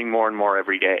blurring more and more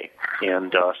every day.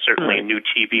 And certainly new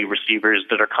TV receivers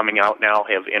that are coming out now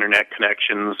have internet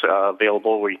connections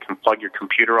available where you can plug your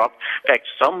computer up. In fact,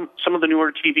 some of the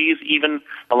newer TVs even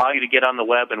allow you to get on the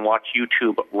web and watch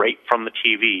YouTube right from the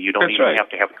TV. You don't have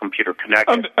to have a computer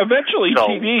connection. Eventually,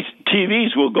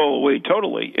 TVs will go away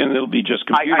totally, and it'll be just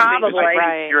computers. Probably.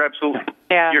 You're absolutely.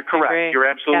 Yeah, you're correct. You're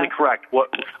absolutely correct.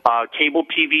 Cable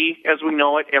TV, as we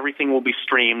know it, everything will be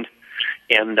streamed.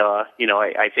 And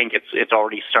I think it's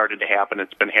already started to happen.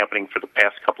 It's been happening for the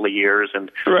past couple of years,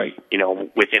 and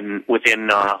within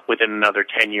another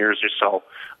 10 years or so.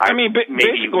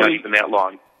 Maybe not even that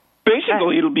long.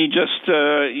 Basically, it'll be just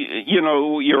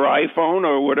your iPhone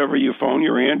or whatever your phone,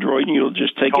 your Android, and you'll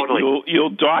just take it. You'll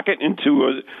dock it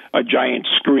into a giant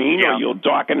screen, or you'll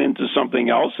dock it into something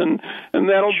else, and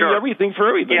that'll be everything for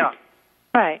everything. Yeah,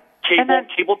 right.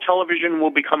 Cable television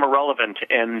will become irrelevant,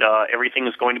 and everything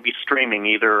is going to be streaming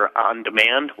either on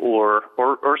demand or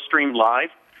streamed live.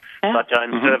 Yeah. But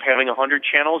instead of having 100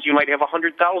 channels, you might have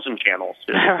 100,000 channels.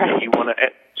 If you want to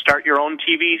start your own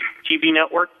TV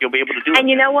network, you'll be able to do it. And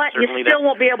you know what? You still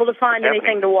won't be able to find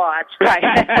anything to watch. Right.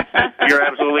 You're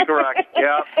absolutely correct.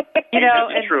 Yeah.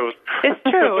 It's true. It's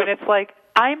true, and it's like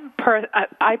I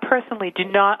personally do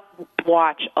not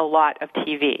watch a lot of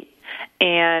TV.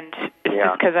 And it's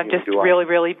just because I'm just really,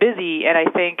 really busy. And I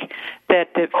think that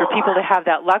for people to have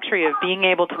that luxury of being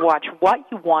able to watch what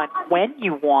you want, when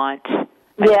you want, I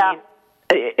mean,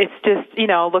 it's just,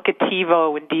 look at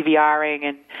TiVo and DVRing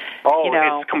and,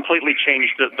 it's completely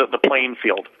changed the playing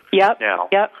field. Yep. Now.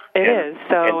 Yep, it is.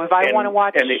 So if I want to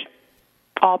watch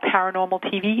all paranormal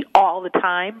TV all the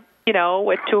time, at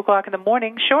 2 o'clock in the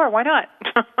morning, sure, why not?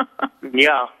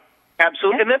 Yeah.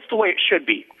 Absolutely, and that's the way it should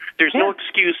be. There's no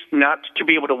excuse not to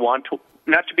be able to watch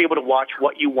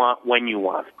what you want when you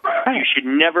want. Right. You should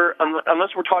never,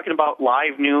 unless we're talking about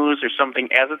live news or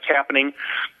something as it's happening,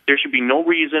 there should be no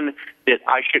reason that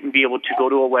I shouldn't be able to go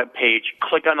to a web page,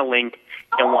 click on a link,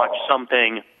 and watch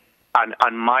something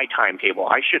on my timetable.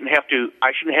 I shouldn't have to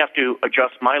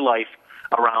adjust my life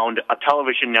around a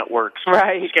television network's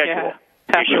schedule. Yeah.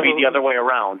 It should be the other way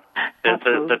around.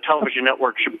 The television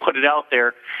network should put it out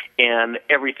there, and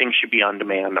everything should be on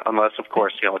demand, unless, of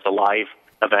course, it's a live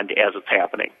event as it's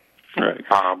happening. Right.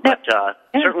 But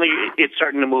certainly, it's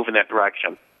starting to move in that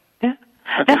direction. Yeah.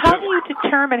 Now, how do you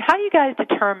guys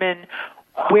determine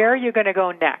where you're going to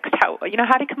go next? How do you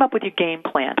come up with your game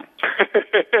plan?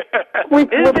 Is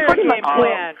there a game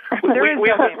plan? We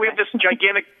have this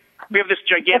gigantic. We have this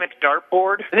gigantic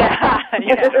dartboard.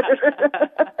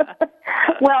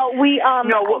 Well, we try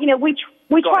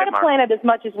to plan it as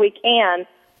much as we can.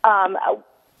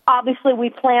 Obviously, we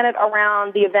plan it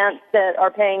around the events that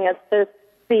are paying us to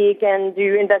speak and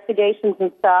do investigations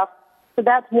and stuff. So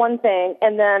that's one thing.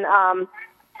 And then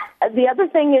the other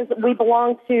thing is we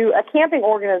belong to a camping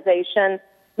organization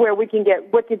where we can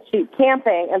get wicked cheap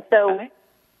camping. And so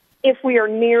if we are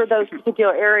near those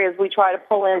particular areas, we try to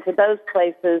pull into those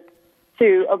places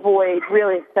to avoid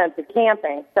really expensive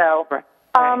camping. So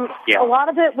a lot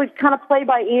of it we kind of play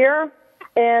by ear.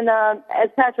 And as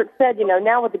Patrick said,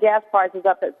 now with the gas prices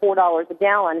up at $4 a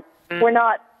gallon, we're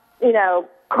not,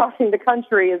 crossing the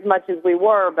country as much as we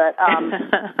were. But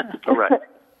right.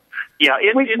 Yeah,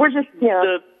 we're just,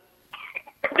 the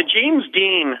James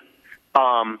Dean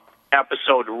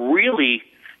episode really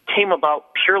came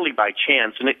about purely by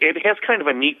chance, and it has kind of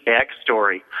a neat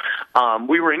backstory.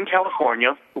 We were in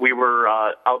California. We were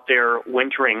out there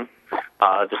wintering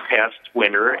this past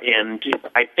winter, and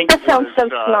I think that sounds so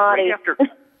snotty. Right after.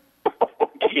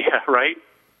 Yeah, right.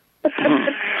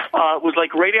 It was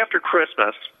like right after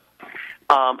Christmas.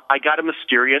 I got a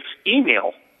mysterious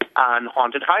email on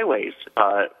Haunted Highways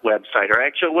website, or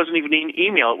actually, it wasn't even an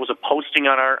email; it was a posting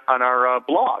on our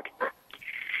blog,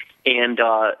 and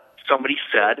somebody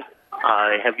said,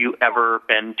 have you ever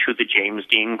been to the James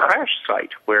Dean crash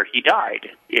site where he died?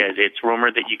 It's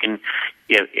rumored that you can,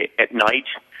 at night,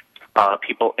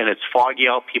 people, and it's foggy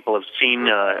out, people have seen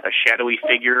a shadowy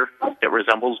figure that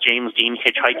resembles James Dean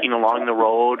hitchhiking along the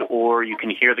road, or you can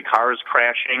hear the cars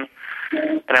crashing.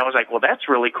 And I was like, well, that's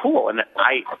really cool. And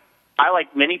I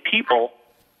like many people,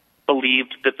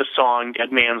 believed that the song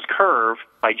Dead Man's Curve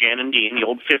by Jan and Dean, the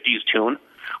old 50s tune,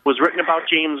 was written about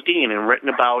James Dean and written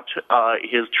about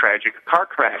his tragic car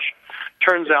crash.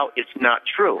 Turns out it's not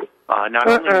true. Not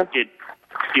only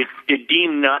did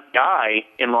Dean not die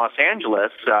in Los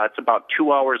Angeles, it's about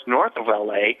 2 hours north of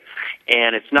L.A.,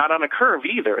 and it's not on a curve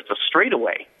either. It's a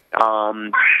straightaway.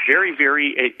 Very,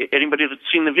 very, anybody that's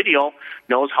seen the video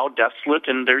knows how desolate,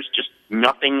 and there's just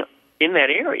nothing in that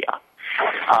area.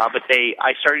 But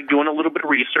I started doing a little bit of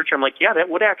research. I'm like, yeah, that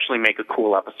would actually make a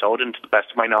cool episode, and to the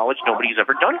best of my knowledge, nobody's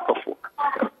ever done it before.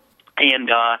 And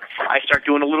I started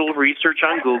doing a little research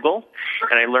on Google,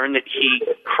 and I learned that he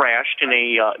crashed in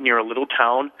near a little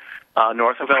town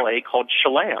north of L.A. called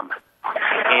Chelam.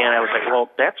 And I was like, well,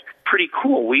 that's pretty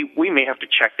cool. We may have to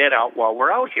check that out while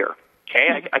we're out here.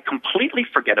 Okay, I completely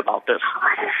forget about this.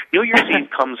 New Year's Eve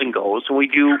comes and goes, and we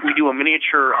do a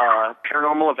miniature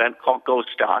paranormal event called Ghost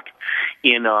Stock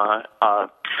in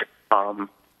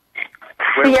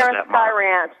Sierra Sky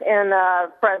Ranch in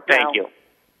Fresno. Thank you.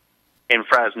 In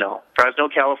Fresno,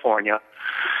 California.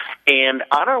 And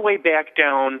on our way back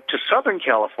down to Southern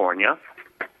California,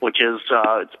 which is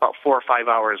it's about 4 or 5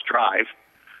 hours drive,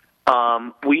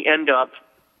 we end up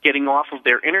getting off of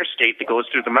their interstate that goes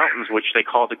through the mountains, which they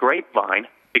call the Grapevine,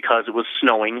 because it was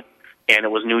snowing and it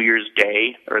was New Year's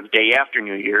Day, or the day after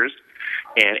New Year's,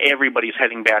 and everybody's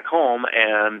heading back home,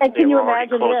 and they were already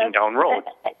closing down roads.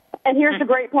 And here's the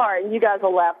great part, and you guys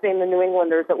will laugh, being the New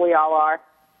Englanders that we all are.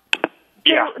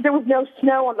 Yeah. There was no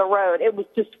snow on the road. It was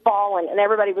just falling, and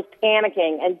everybody was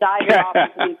panicking and diving off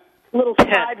into these little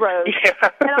side roads.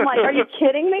 Yeah. And I'm like, are you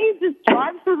kidding me? Just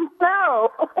drive through the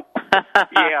snow.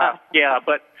 Yeah,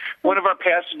 but one of our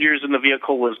passengers in the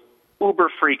vehicle was uber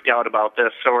freaked out about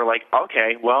this, so we're like,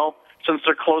 okay, well, since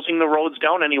they're closing the roads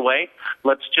down anyway,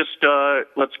 let's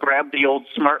grab the old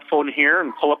smartphone here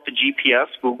and pull up the GPS,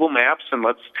 Google Maps, and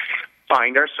let's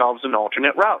find ourselves an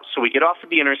alternate route. So we get off of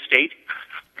the interstate,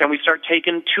 and we start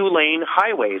taking 2-lane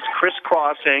highways,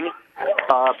 crisscrossing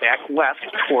back west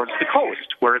towards the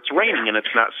coast, where it's raining and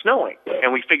it's not snowing.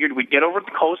 And we figured we'd get over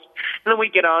the coast, and then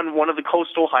we'd get on one of the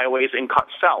coastal highways and cut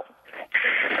south.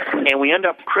 And we end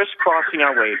up crisscrossing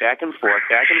our way back and forth,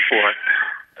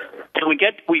 And we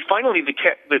finally, the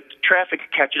traffic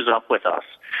catches up with us.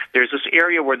 There's this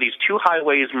area where these two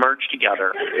highways merge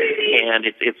together, and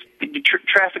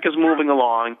traffic is moving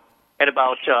along at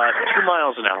about 2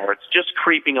 miles an hour. It's just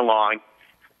creeping along.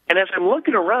 And as I'm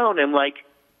looking around, I'm like,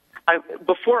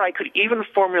 before I could even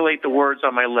formulate the words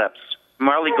on my lips,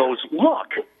 Marley goes,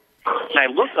 "Look." And I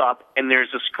look up, and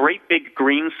there's this great big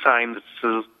green sign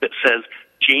that says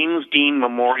James Dean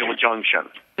Memorial Junction.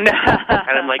 And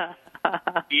I'm like,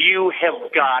 you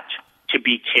have got to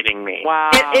be kidding me.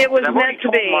 Wow. It was I've meant to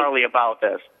told be. Marley about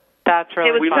this. That's really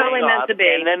It was funny. totally meant to be.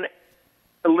 And then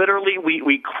literally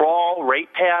we crawl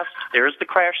right past. There's the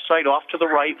crash site off to the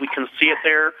right. We can see it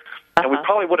there. And we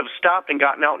probably would have stopped and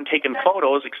gotten out and taken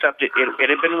photos, except it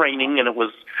had been raining, and it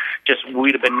was just,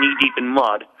 we'd have been knee-deep in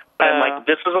mud. But I'm like,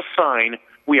 this is a sign.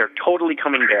 We are totally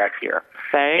coming back here.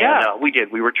 There you And go. we did.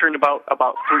 We returned about 2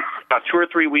 or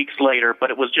 3 weeks later,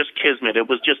 but it was just kismet. It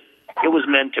was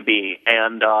meant to be.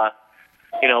 And,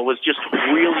 it was just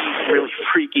really, really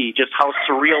freaky just how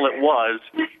surreal it was,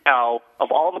 how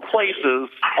of all the places,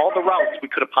 all the routes we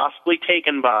could have possibly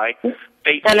taken by,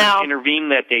 they just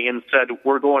intervened that day and said,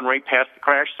 we're going right past the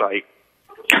crash site.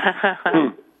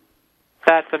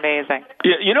 That's amazing.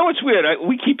 Yeah, you know what's weird?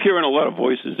 We keep hearing a lot of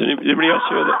voices. Anybody else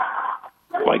hear that?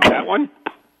 Like that one?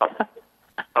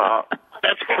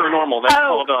 That's paranormal. That's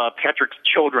called Patrick's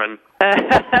Children. Oh, is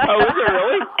it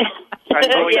really? I'm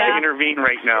going to intervene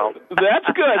right now. That's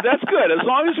good. That's good. As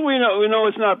long as we know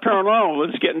it's not paranormal,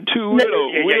 it's getting too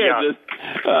weird.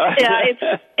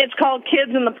 It's called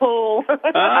Kids in the Pool.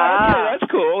 Okay, that's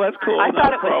cool. That's cool. I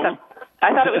thought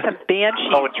it was a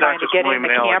banshee trying to get in the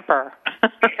camper.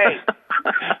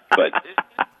 But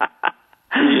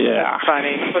yeah,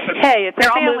 funny. Hey, it's a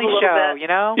family show, you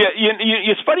know. Yeah,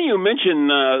 it's funny you mention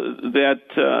that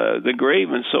the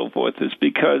grave and so forth is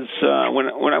because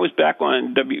when I was back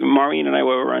on Maureen and I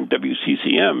were on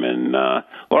WCCM in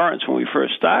Lawrence when we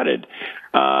first started,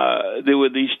 there were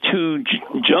these two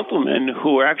gentlemen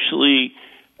who were actually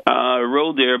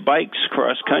rode their bikes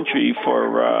cross country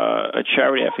for a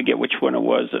charity. I forget which one it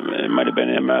was. It might have been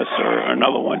MS or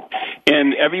another one.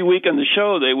 And every week on the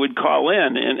show, they would call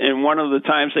in. And one of the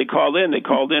times they called in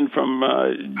from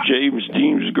James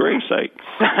Dean's gravesite.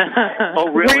 Oh,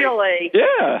 really? Really?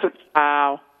 Yeah.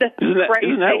 Wow.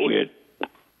 Isn't that weird?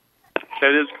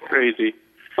 That is crazy.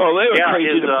 Oh, they were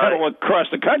crazy to pedal across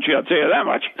the country, I'll tell you that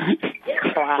much.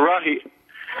 Right.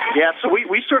 Yeah, so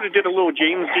we sort of did a little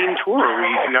James Dean tour.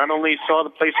 We not only saw the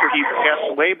place where he passed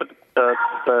away, but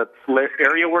the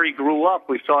area where he grew up.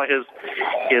 We saw his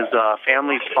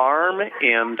family's farm,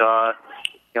 and got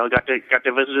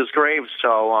to visit his grave.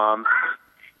 So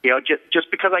just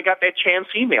because I got that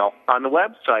chance email on the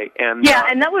website, and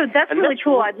and that's really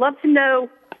cool. I'd love to know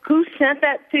who sent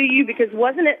that to you, because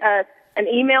wasn't it an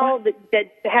email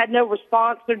that had no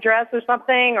response address or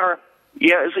something, or?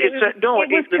 Yeah, the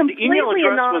email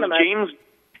address anonymous. was James.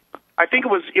 I think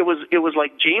it was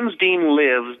like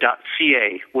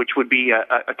jamesdeanlives.ca, which would be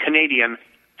a Canadian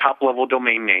top-level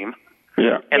domain name.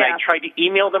 Yeah. And I tried to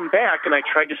email them back, and I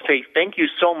tried to say thank you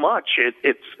so much.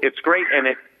 It's great, and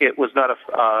it was not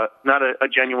a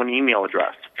genuine email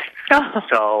address.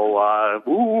 So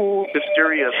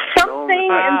mysterious. Something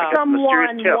and someone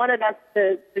wanted us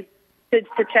to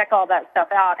check all that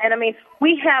stuff out. And I mean,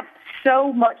 we have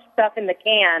so much stuff in the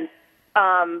can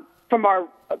from our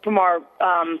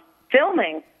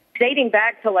filming dating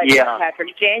back to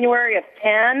Patrick, January of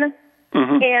 10.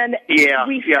 Mm-hmm. And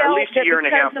we felt at least a year and a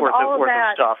half worth of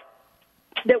stuff.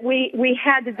 That we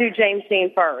had to do James Dean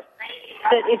first.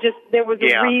 That there was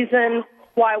a reason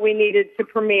why we needed to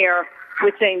premiere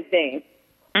with James Dean.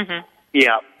 Mm-hmm.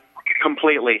 Yeah,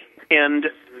 completely. And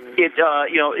it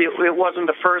wasn't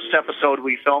the first episode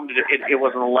we filmed. It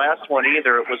wasn't the last one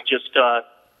either. It was just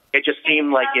it just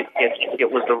seemed like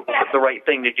it was the right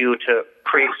thing to do to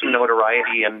create some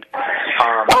notoriety. And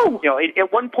at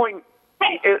one point,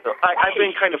 I've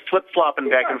been kind of flip-flopping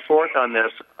back and forth on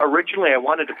this. Originally, I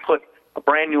wanted to put a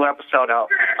brand new episode out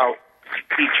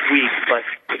each week, but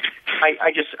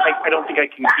I don't think I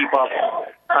can keep up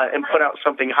and put out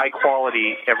something high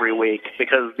quality every week,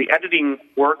 because the editing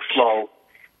workflow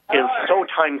is so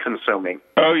time consuming.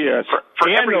 Oh yes. For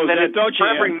Ian every knows minute, that, don't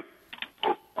you?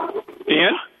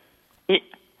 Ian?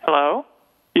 Hello?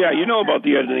 Yeah, you know about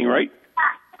the editing, right?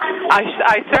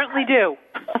 I certainly do.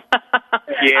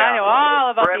 Yeah. I know all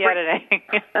about the editing.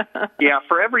 Yeah,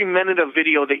 for every minute of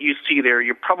video that you see there,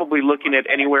 you're probably looking at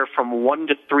anywhere from 1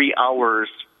 to 3 hours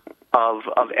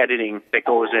of editing that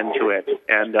goes into it,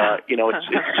 and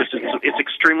it's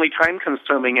extremely time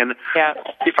consuming. And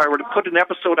if I were to put an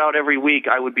episode out every week,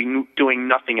 I would be doing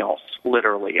nothing else.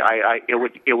 Literally,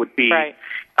 it would be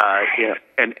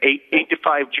an 8 to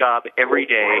 5 job every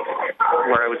day,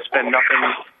 where I would spend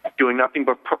doing nothing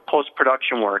but post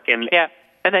production work. And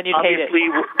then you'd hate it.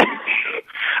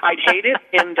 I'd hate it,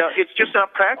 and it's just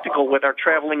not practical with our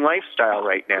traveling lifestyle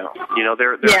right now. You know,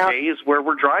 there are days where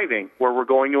we're driving, where we're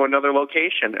going to another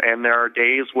location, and there are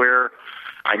days where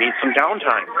I need some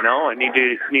downtime. You know, I need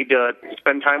to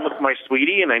spend time with my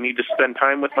sweetie, and I need to spend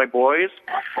time with my boys,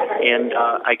 and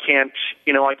I can't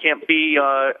be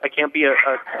a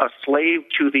slave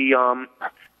to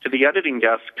the editing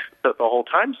desk the whole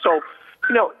time. So,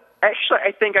 you know. Actually,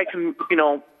 I think I can,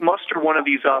 muster one of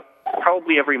these up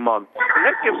probably every month. And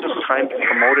that gives us time to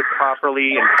promote it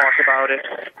properly and talk about it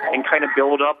and kind of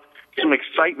build up some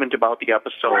excitement about the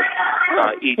episode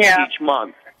each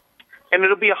month. And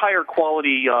it'll be a higher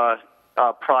quality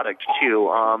product, too.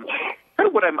 Kind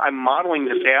of what I'm modeling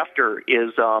this after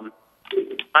is I'm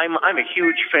a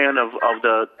huge fan of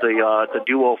the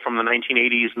duo from the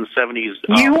 1980s and 70s,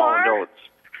 You Hall are? and Oates.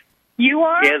 You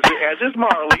are? As is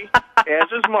Marley.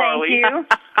 Thank you.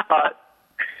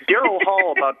 Daryl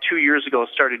Hall, about 2 years ago,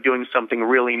 started doing something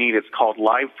really neat. It's called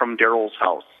Live from Daryl's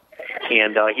House.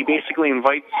 And he basically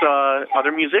invites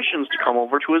other musicians to come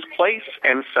over to his place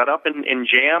and set up and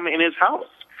jam in his house.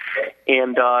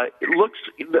 And it looks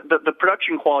the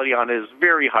production quality on it is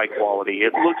very high quality.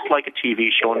 It looks like a TV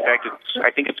show. In fact, I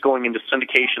think it's going into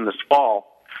syndication this fall.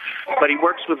 But he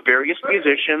works with various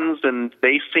musicians, and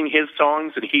they sing his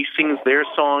songs, and he sings their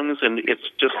songs, and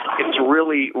it's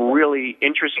really, really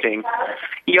interesting.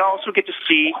 You also get to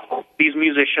see these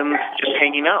musicians just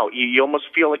hanging out. You almost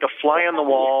feel like a fly on the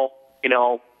wall,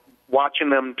 watching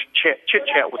them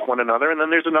chit-chat with one another. And then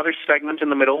there's another segment in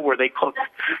the middle where they cook.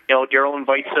 Daryl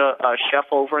invites a chef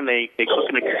over, and they cook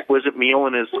an exquisite meal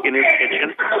in his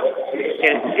kitchen.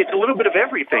 And it's a little bit of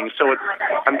everything. So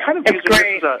I'm kind of using this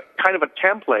as a kind of a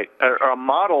template or a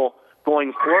model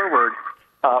going forward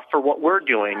for what we're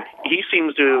doing. He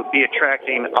seems to be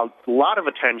attracting a lot of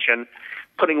attention,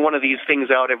 putting one of these things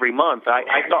out every month.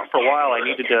 I thought for a while I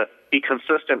needed to be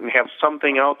consistent and have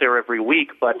something out there every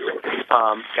week, but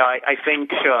I think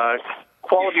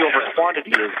quality over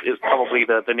quantity is probably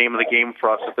the name of the game for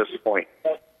us at this point.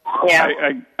 Yeah,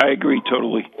 I agree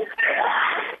totally.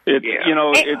 It's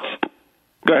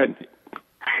go ahead.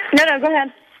 No, go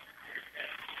ahead.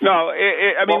 No,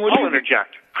 I mean, I'll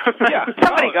interject. Yeah,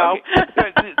 Somebody go.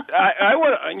 I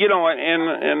would,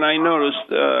 and I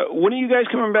noticed. When are you guys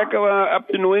coming back up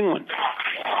to New England?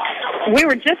 We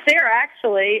were just there,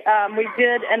 actually. We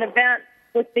did an event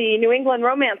with the New England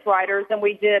romance writers, and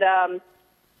we did kind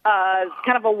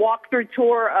of a walkthrough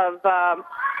tour of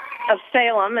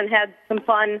Salem, and had some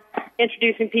fun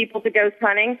introducing people to ghost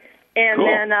hunting. And cool.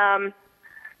 Then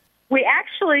we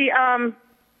actually, I'm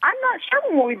not sure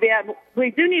when we'll be at. We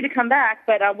do need to come back,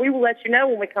 but we will let you know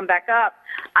when we come back up.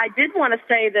 I did want to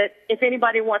say that if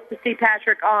anybody wants to see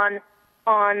Patrick on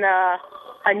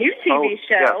a new TV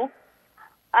show,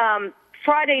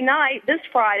 Friday night, this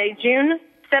Friday, June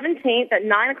 17th at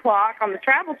 9 o'clock on the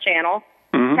Travel Channel,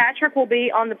 Patrick will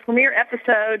be on the premiere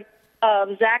episode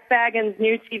of Zach Baggins'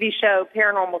 new TV show,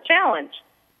 Paranormal Challenge.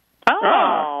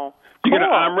 Oh. You gonna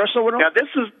arm wrestle with him? Now this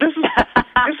is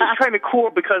kind of cool,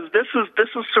 because this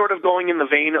is sort of going in the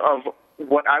vein of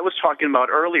what I was talking about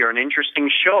earlier, an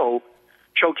interesting show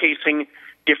showcasing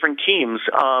different teams.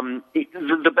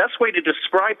 The best way to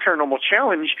describe Paranormal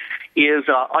Challenge is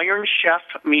Iron Chef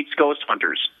meets Ghost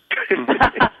Hunters.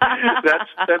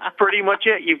 That's pretty much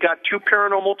it. You've got two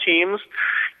paranormal teams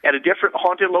at a different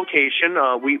haunted location.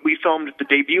 We filmed the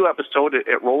debut episode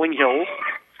at Rolling Hills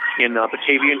in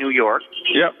Batavia, New York.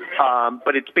 Yep.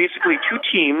 But it's basically two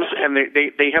teams, and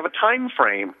they have a time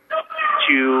frame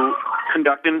to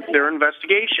conduct their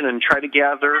investigation and try to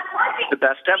gather the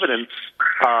best evidence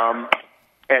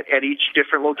at each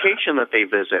different location that they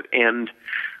visit. And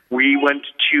we went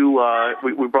to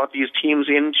we brought these teams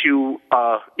into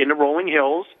Rolling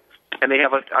Hills, and they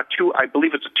have I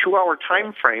believe it's a 2-hour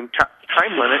time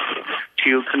limit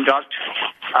to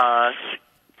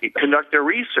conduct their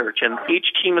research, and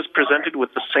each team is presented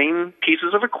with the same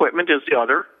pieces of equipment as the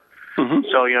other. Mm-hmm.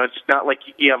 So it's not like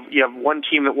you have one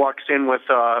team that walks in with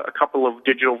a couple of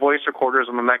digital voice recorders,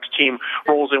 and the next team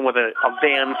rolls in with a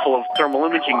van full of thermal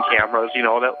imaging cameras.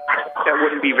 That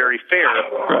wouldn't be very fair.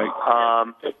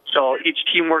 Right. So each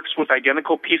team works with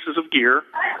identical pieces of gear,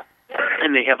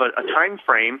 and they have a time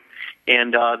frame,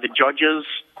 and the judges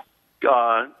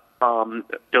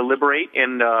deliberate,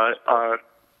 and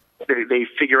they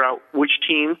figure out which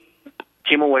team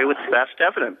came away with best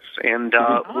evidence, and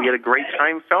we had a great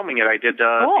time filming it. I did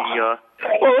Well,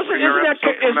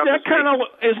 isn't that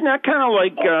kind of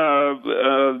like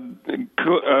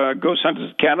Ghost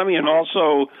Hunters Academy, and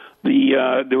also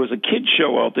there was a kids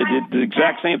show out that did the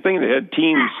exact same thing. They had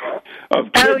teams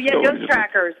of kids. Oh yeah, Ghost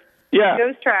Trackers. Yeah,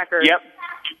 Ghost Trackers. Yep.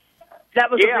 That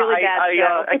was a really bad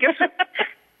show. I guess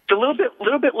it's a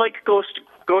little bit like Ghost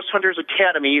Hunters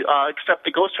Academy, except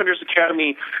the Ghost Hunters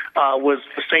Academy was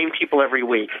the same people every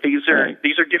week. These are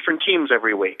different teams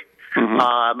every week.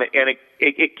 Mm-hmm. And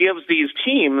it gives these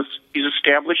teams, these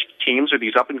established teams or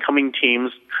these up-and-coming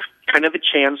teams, kind of a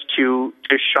chance to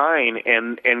shine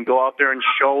and go out there and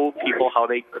show people how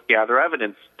they gather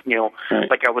evidence. You know,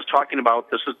 like I was talking about,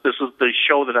 this is the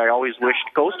show that I always wished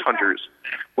Ghost Hunters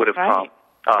would have come.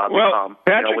 Well,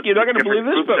 Patrick, you're not going to believe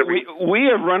this, but we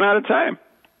have run out of time.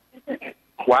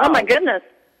 Wow. Oh, my goodness.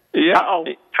 Yeah. Uh-oh.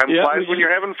 Time flies when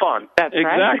you're having fun. That's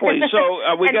exactly. Right.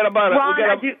 So we got about... Ron,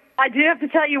 I do have to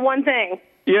tell you one thing.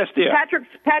 Yes, dear.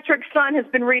 Patrick's son has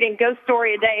been reading Ghost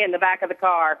Story a Day in the back of the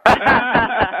car.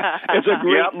 It's a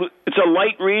great... It's a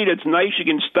light read. It's nice. You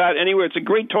can start anywhere. It's a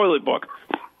great toilet book.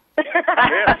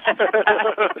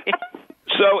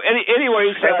 So,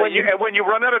 anyways, when you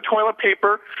run out of toilet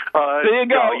paper, there you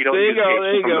go.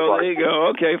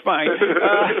 Okay, fine.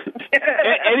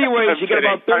 Anyways, you got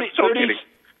about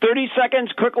 30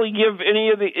 seconds. Quickly give any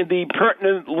of the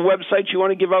pertinent websites you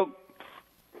want to give out.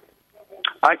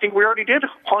 I think we already did. Do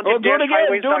it again,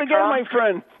 my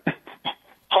friend.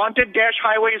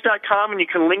 Haunted-highways.com, and you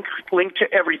can link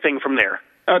to everything from there.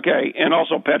 Okay, and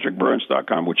also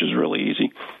PatrickBurns.com, which is really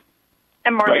easy.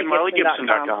 And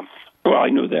MarleyGibson.com. Well, I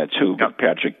knew that too, but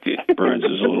Patrick Burns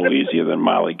is a little easier than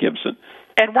Marley Gibson.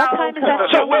 And what time is that?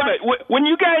 So wait a minute. When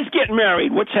you guys get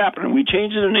married, what's happening? We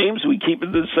changing the names? We keep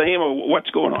it the same, or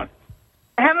what's going on?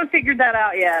 I haven't figured that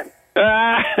out yet.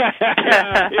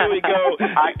 Here we go.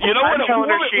 You know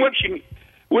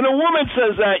when a woman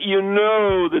says that, you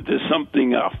know that there's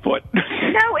something afoot.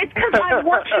 No, it's because I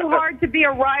work too hard to be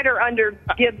a writer under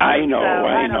Gibson. I know.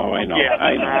 Right.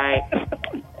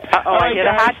 All right,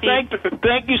 guys,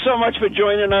 thank you so much for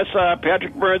joining us,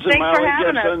 Patrick Burns and Marley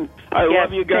Gibson. I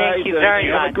love you guys. Thank you very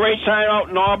much. Have a great time out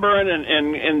in Auburn,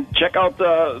 and check out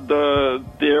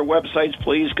their websites,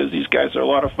 please, because these guys are a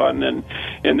lot of fun, and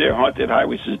their Haunted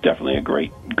Highways is definitely a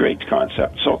great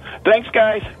concept. So thanks,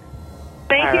 guys.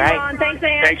 Thank you, Ron. Thanks,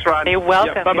 Ann. Thanks, Ron. You're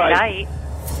welcome. Yeah, bye-bye. Good night.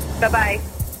 Bye-bye.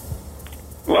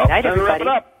 Well, Good night, time to wrap everybody. it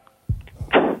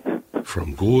up.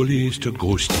 From ghoulies to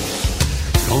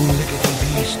ghosties, long-legged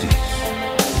and beasties,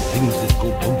 things that go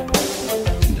bump